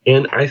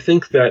 and I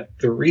think that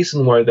the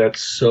reason why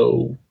that's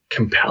so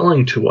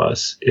compelling to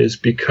us is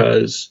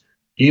because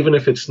even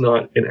if it's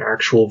not an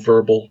actual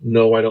verbal,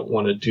 no, I don't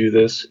want to do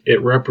this,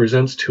 it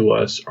represents to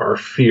us our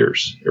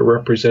fears. It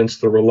represents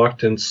the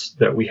reluctance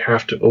that we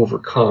have to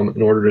overcome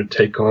in order to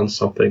take on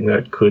something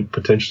that could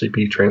potentially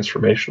be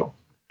transformational.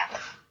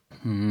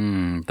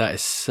 That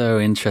is so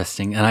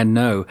interesting. And I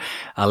know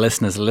our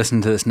listeners are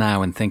listening to this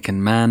now and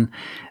thinking, man,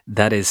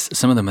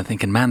 some of them are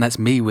thinking, man, that's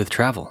me with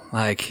travel.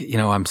 Like,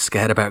 I'm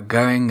scared about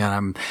going,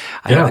 and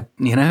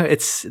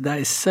that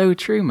is so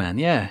true, man.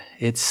 Yeah.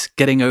 It's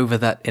getting over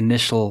that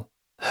initial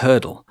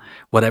hurdle,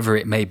 whatever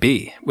it may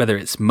be, whether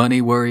it's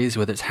money worries,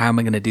 whether it's how am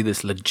I going to do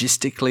this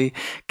logistically,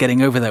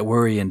 getting over that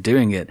worry and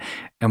doing it.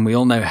 And we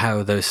all know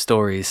how those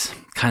stories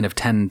kind of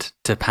tend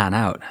to pan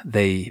out.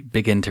 They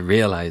begin to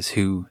realize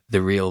who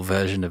the real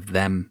version of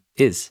them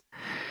is.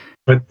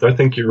 I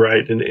think you're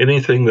right. And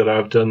anything that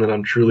I've done that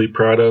I'm truly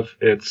proud of,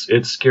 it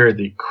scared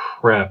the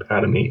crap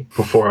out of me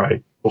before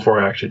I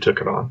actually took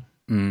it on.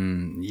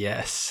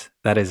 Yes,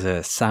 that is a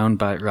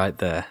soundbite right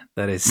there.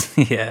 That is,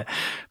 yeah,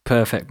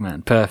 perfect,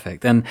 man,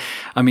 perfect. And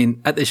I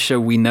mean, at this show,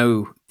 we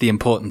know the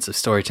importance of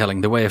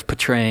storytelling, the way of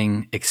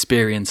portraying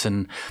experience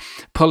and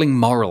pulling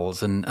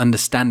morals and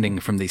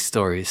understanding from these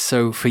stories.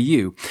 So for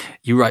you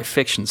write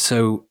fiction.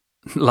 So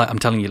like I'm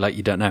telling you, like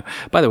you don't know.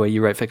 By the way,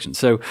 you write fiction.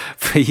 So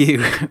for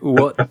you,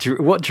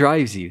 what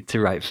drives you to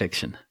write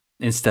fiction?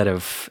 Instead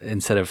of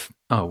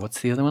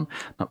what's the other one?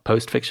 Not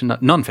post-fiction,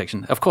 not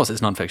non-fiction. Of course,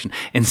 it's non-fiction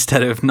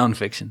instead of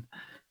non-fiction.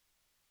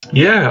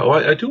 Yeah,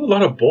 well, I do a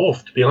lot of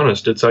both. To be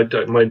honest,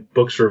 my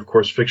books are of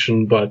course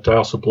fiction, but I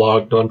also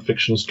blog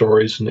non-fiction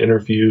stories and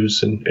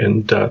interviews and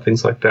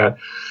things like that.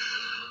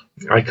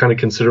 I kind of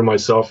consider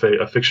myself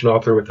a fiction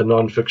author with a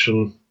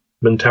non-fiction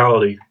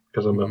mentality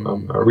because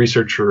I'm a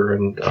researcher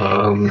and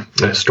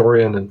a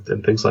historian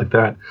and things like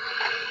that.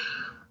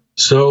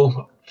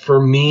 So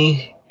for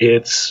me,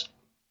 it's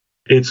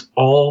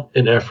all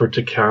an effort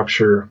to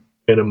capture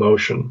an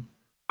emotion.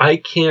 I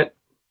can't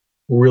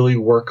really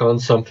work on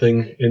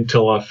something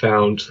until I've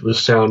found the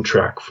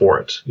soundtrack for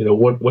it.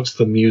 What's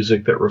the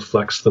music that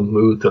reflects the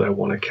mood that I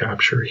want to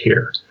capture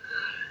here?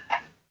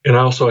 And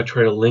also I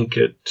try to link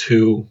it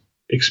to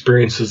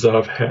experiences that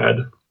I've had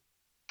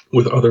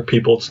with other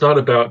people. It's not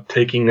about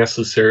taking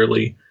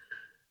necessarily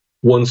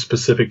one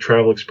specific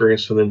travel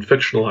experience and then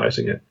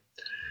fictionalizing it.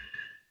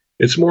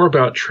 It's more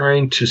about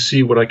trying to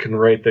see what I can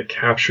write that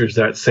captures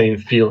that same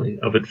feeling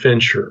of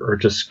adventure or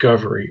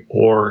discovery,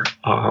 or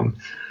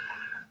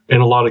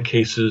in a lot of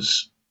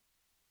cases,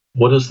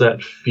 what does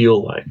that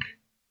feel like?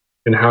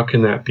 And how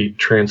can that be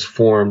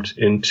transformed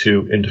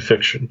into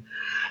fiction?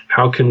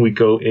 How can we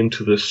go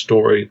into this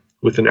story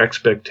with an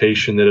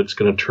expectation that it's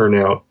going to turn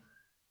out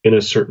in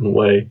a certain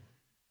way,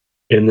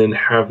 and then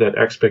have that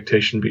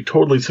expectation be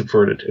totally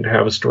subverted and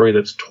have a story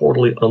that's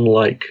totally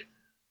unlike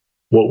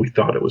what we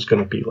thought it was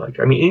going to be like?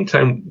 I mean,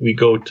 anytime we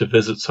go to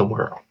visit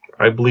somewhere,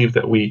 I believe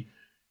that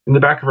in the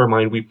back of our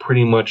mind, we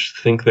pretty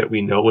much think that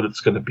we know what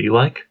it's going to be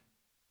like.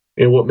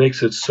 And what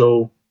makes it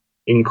so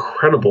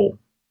incredible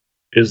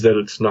is that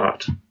it's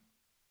not,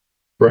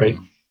 right?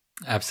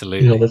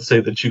 Absolutely. Let's say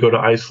that you go to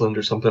Iceland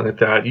or something like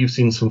that. You've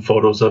seen some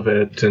photos of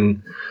it,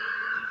 and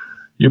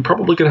you're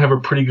probably going to have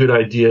a pretty good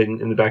idea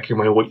in the back of your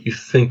mind what you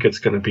think it's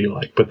going to be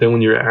like. But then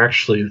when you're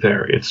actually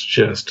there, it's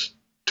just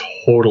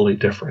totally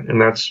different.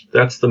 And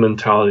that's the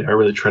mentality I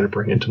really try to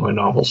bring into my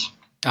novels.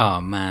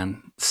 Oh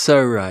man,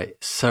 so right.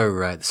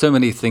 So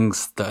many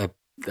things that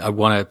I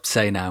want to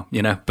say now,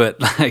 but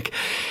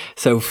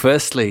so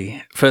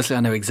firstly, I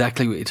know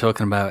exactly what you're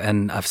talking about.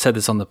 And I've said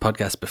this on the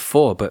podcast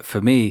before, but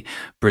for me,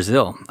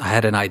 Brazil, I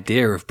had an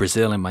idea of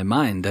Brazil in my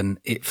mind. And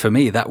for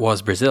me, that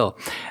was Brazil.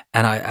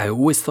 And I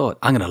always thought,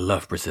 I'm going to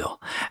love Brazil.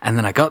 And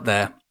then I got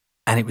there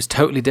and it was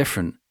totally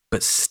different,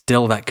 but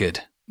still that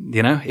good.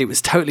 It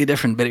was totally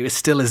different, but it was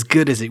still as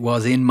good as it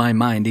was in my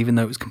mind, even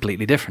though it was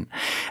completely different.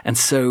 And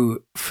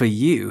so for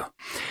you,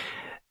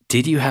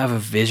 did you have a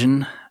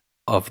vision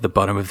of the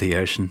bottom of the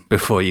ocean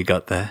before you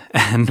got there?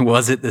 And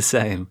was it the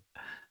same?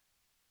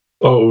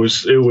 Oh,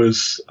 it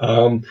was.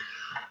 I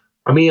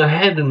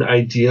had an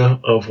idea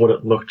of what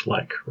it looked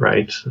like,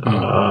 right?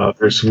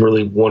 There's some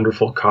really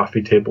wonderful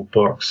coffee table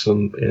books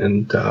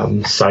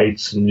and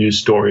sites and news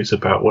stories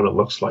about what it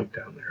looks like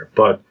down there.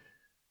 But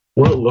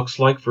what it looks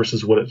like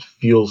versus what it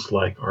feels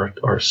like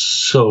are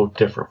so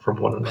different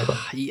from one another.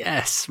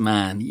 Yes,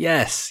 man.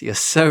 Yes, you're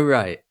so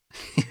right.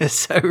 You're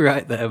so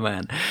right there,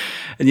 man.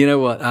 And you know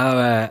what?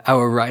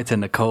 Our writer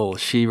Nicole,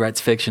 she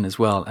writes fiction as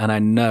well, and I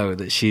know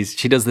that she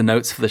does the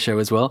notes for the show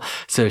as well.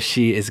 So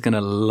she is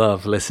gonna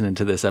love listening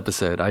to this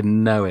episode. I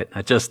know it.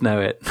 I just know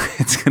it.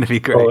 It's gonna be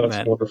great, Oh, that's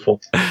man. wonderful.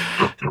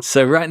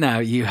 So right now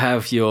you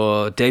have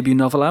your debut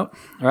novel out,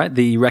 right?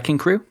 The Wrecking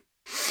Crew.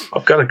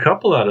 I've got a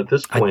couple out at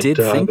this point. I did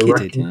think the you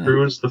Wrecking did, yeah.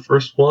 Crew is the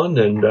first one,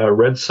 and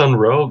Red Sun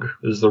Rogue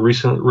is the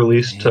recent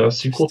released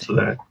sequel to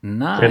that.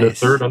 Nice. And a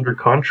third under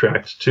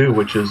contract too,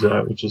 which is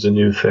a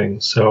new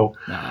thing. So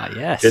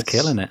yes, it's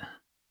killing it.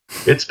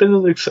 It's been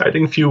an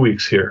exciting few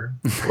weeks here.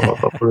 Well,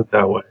 I'll put it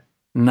that way.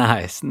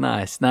 Nice.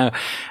 Now,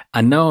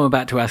 I know I'm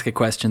about to ask a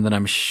question that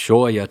I'm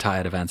sure you're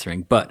tired of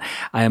answering, but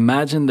I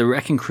imagine the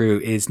Wrecking Crew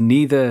is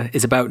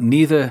about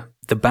neither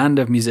the band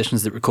of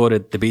musicians that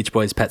recorded the Beach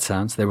Boys' Pet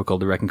Sounds, they were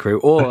called the Wrecking Crew,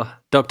 or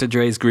Dr.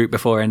 Dre's group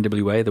before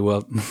NWA, the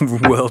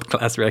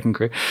world-class Wrecking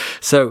Crew.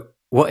 So,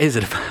 what is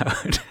it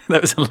about?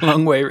 That was a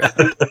long way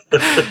around.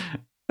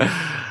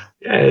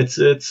 Yeah,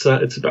 it's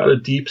about a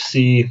deep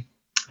sea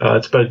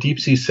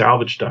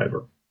salvage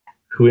diver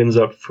who ends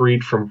up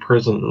freed from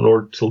prison in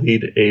order to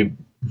lead a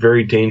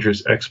very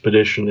dangerous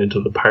expedition into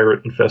the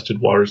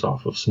pirate-infested waters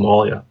off of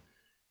Somalia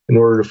in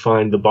order to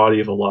find the body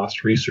of a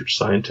lost research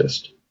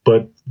scientist.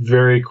 But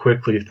very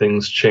quickly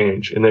things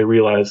change, and they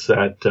realize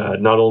that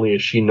not only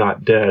is she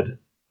not dead,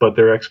 but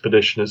their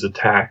expedition is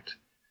attacked.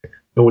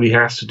 And what he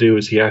has to do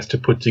is he has to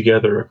put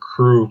together a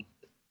crew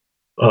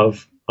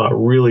of a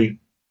really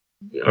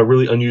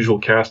unusual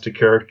cast of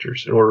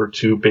characters in order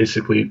to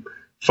basically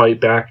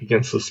fight back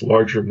against this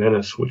larger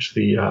menace, which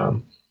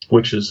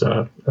is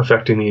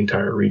affecting the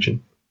entire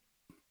region.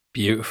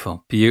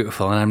 Beautiful.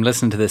 And I'm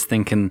listening to this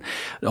thinking,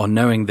 or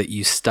knowing that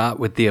you start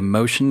with the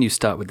emotion, you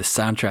start with the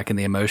soundtrack and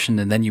the emotion,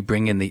 and then you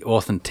bring in the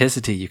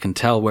authenticity. You can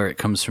tell where it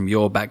comes from,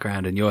 your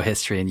background and your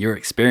history and your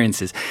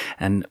experiences,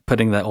 and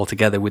putting that all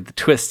together with the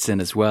twists in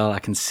as well. What I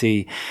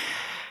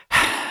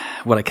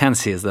can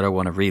see is that I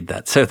want to read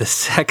that. So the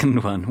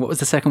second one, what was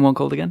the second one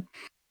called again?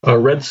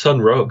 Red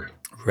Sun Rogue.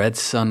 Red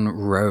Sun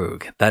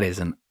Rogue. That is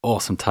an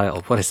awesome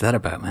title. What is that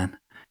about, man?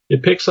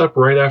 It picks up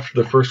right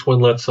after the first one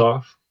lets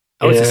off.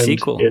 Oh, it's a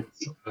sequel.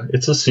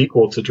 It's a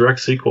sequel. It's a direct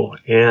sequel.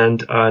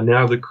 And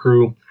now the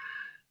crew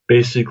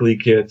basically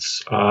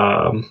gets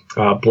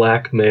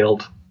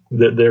blackmailed.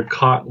 They're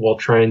caught while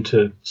trying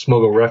to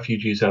smuggle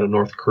refugees out of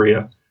North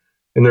Korea.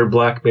 And they're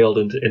blackmailed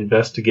into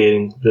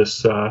investigating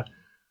this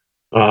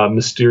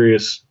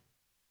mysterious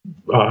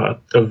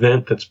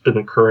event that's been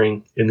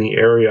occurring in the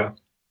area.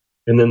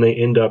 And then they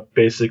end up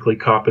basically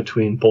caught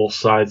between both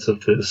sides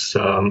of this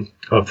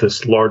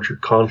larger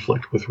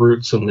conflict with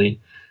roots in the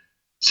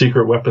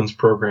secret weapons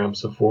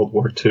programs of World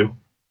War II.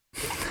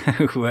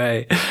 No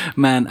way.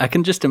 Man, I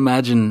can just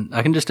imagine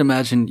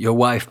your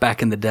wife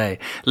back in the day,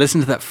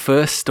 listen to that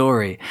first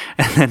story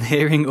and then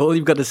hearing all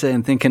you've got to say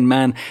and thinking,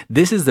 man,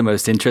 this is the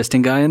most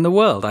interesting guy in the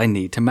world. I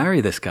need to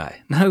marry this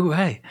guy. No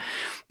way.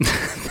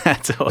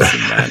 That's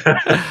awesome,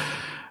 man.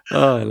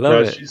 Oh, I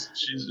love it.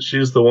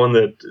 She's the one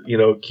that,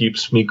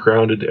 keeps me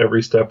grounded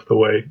every step of the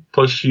way.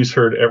 Plus, she's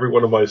heard every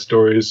one of my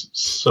stories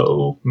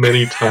so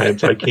many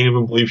times. I can't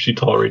even believe she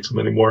tolerates them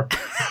anymore.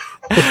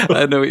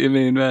 I know what you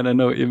mean, man. I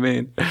know what you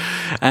mean.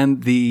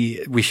 And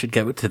we should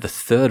get to the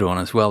third one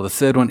as well. The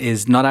third one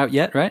is not out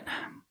yet, right?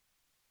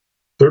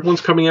 Third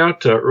one's coming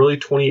out early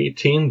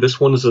 2018. This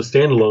one is a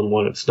standalone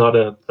one. It's not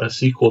a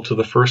sequel to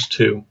the first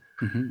two.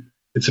 Mm-hmm.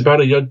 It's about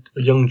a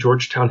young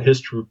Georgetown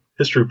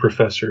history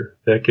professor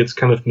that gets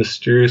kind of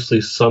mysteriously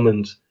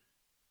summoned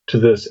to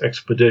this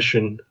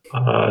expedition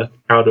out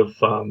of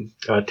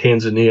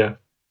Tanzania.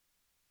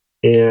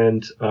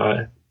 And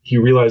he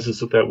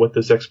realizes that what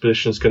this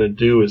expedition is going to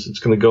do is it's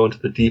going to go into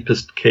the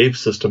deepest cave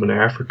system in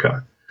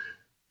Africa,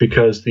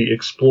 because the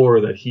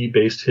explorer that he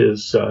based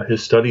his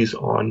studies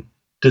on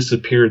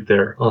disappeared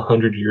there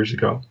 100 years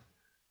ago.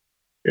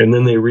 And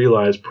then they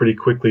realize pretty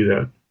quickly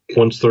that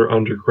once they're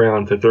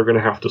underground, that they're going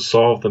to have to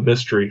solve the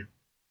mystery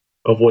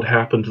of what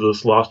happened to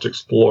this lost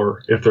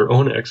explorer if their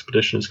own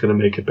expedition is going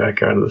to make it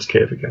back out of this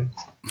cave again.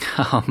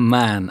 Oh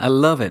man, I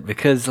love it,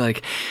 because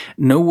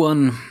no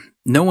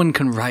one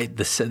can write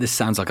this. This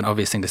sounds like an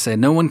obvious thing to say.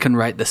 No one can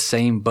write the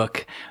same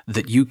book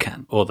that you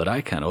can, or that I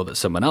can, or that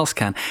someone else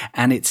can.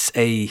 And it's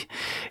a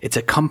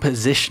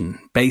composition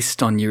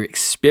based on your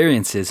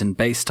experiences and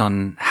based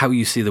on how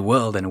you see the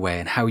world in a way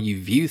and how you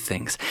view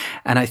things.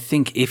 And I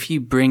think if you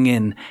bring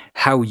in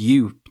how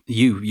you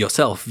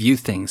yourself view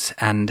things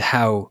and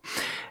how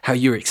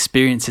your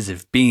experiences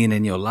have been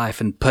in your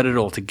life and put it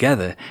all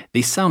together,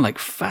 these sound like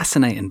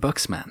fascinating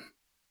books, man.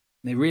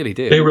 They really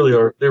do. They really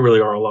are. They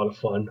really are a lot of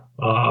fun.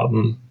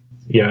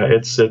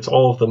 It's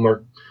all of them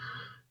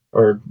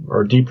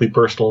are deeply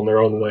personal in their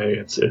own way.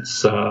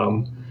 It's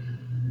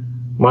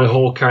my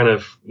whole kind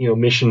of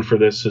mission for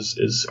this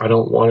is I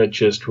don't want to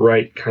just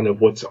write kind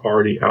of what's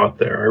already out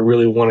there. I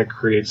really want to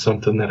create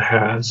something that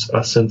has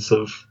a sense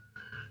of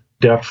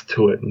depth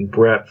to it and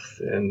breadth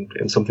and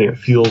something that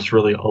feels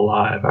really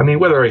alive. I mean,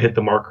 whether I hit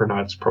the mark or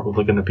not, it's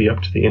probably going to be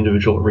up to the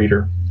individual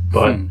reader.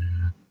 But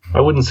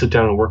I wouldn't sit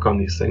down and work on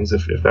these things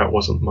if that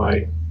wasn't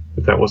my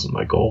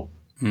goal.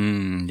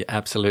 Yeah,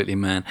 absolutely,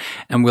 man.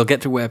 And we'll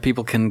get to where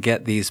people can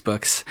get these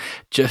books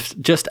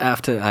just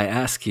after I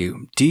ask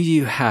you, do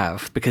you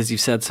have, because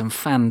you've said some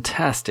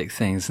fantastic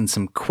things and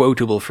some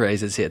quotable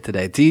phrases here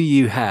today, do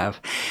you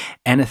have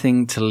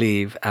anything to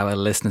leave our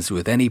listeners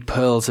with, any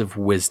pearls of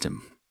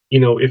wisdom? You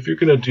know, if you're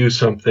going to do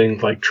something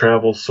like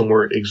travel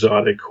somewhere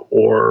exotic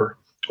or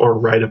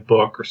write a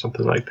book or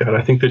something like that,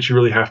 I think that you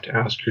really have to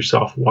ask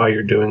yourself why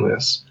you're doing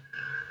this.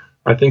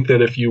 I think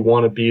that if you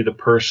want to be the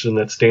person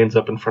that stands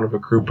up in front of a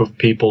group of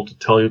people to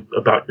tell you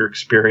about your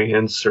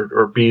experience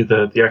or be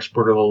the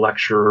expert or the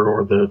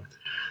lecturer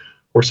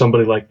or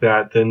somebody like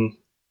that, then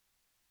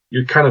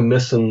you're kind of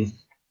missing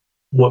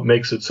what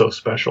makes it so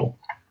special.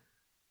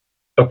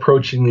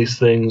 Approaching these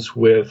things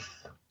with,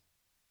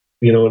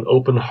 you know, an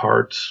open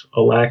heart,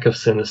 a lack of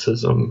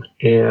cynicism,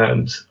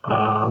 and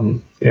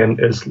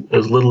as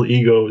little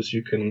ego as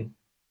you can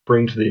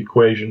bring to the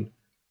equation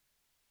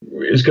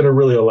is going to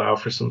really allow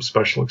for some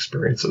special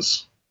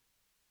experiences.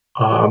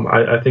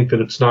 I think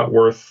that it's not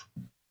worth,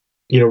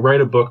 you know,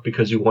 write a book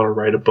because you want to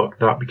write a book,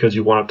 not because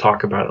you want to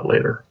talk about it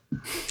later.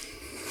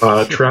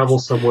 Travel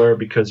somewhere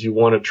because you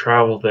want to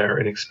travel there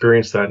and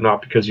experience that,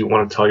 not because you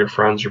want to tell your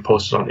friends or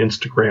post it on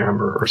Instagram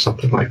or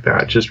something like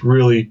that. Just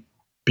really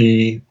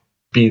be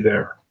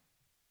there.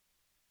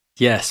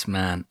 Yes,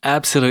 man.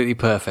 Absolutely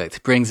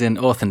perfect. Brings in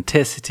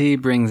authenticity,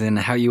 brings in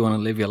how you want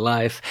to live your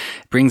life,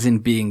 brings in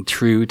being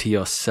true to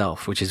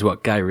yourself, which is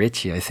what Guy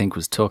Ritchie, I think,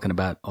 was talking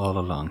about all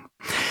along.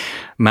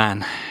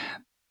 Man,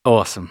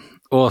 awesome.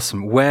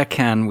 Awesome. Where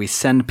can we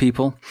send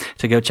people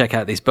to go check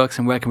out these books,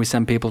 and where can we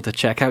send people to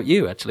check out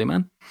you, actually,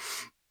 man?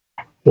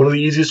 One of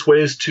the easiest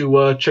ways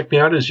to check me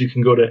out is you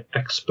can go to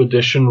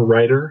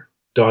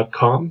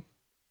expeditionwriter.com.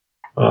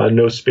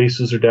 No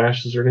spaces or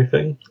dashes or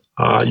anything.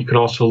 You can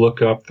also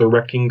look up The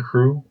Wrecking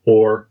Crew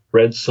or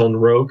Red Sun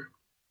Rogue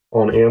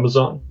on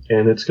Amazon,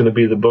 and it's going to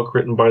be the book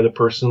written by the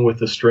person with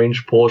the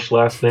strange Polish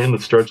last name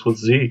that starts with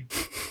Z.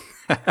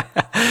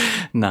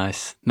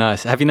 Nice.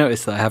 Have you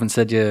noticed that I haven't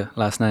said your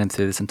last name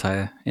through this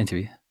entire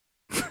interview?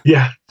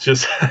 Yeah,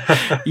 just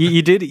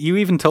you did. You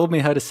even told me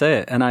how to say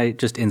it, and I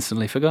just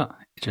instantly forgot.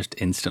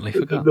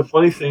 The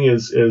funny thing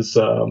is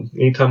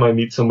anytime I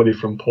meet somebody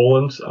from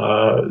Poland,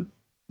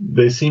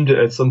 they seem to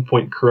at some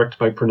point correct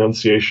my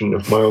pronunciation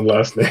of my own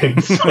last name.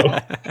 So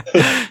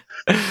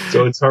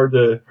it's hard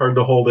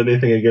to hold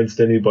anything against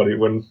anybody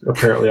when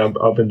apparently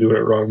I've been doing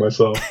it wrong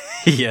myself.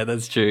 Yeah,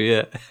 that's true.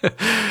 Yeah.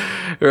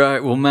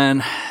 Right. Well,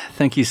 man,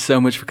 thank you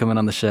so much for coming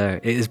on the show.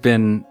 It has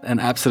been an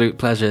absolute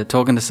pleasure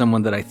talking to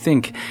someone that I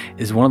think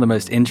is one of the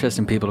most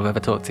interesting people I've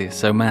ever talked to.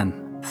 So,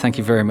 man, thank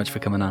you very much for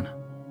coming on.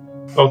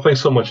 Oh, thanks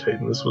so much,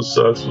 Hayden. This was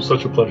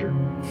such a pleasure.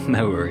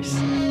 No worries.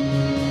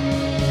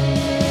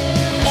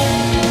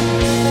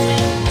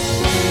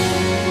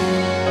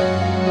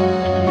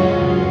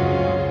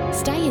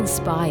 Stay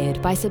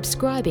inspired by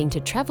subscribing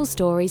to Travel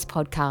Stories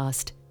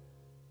Podcast.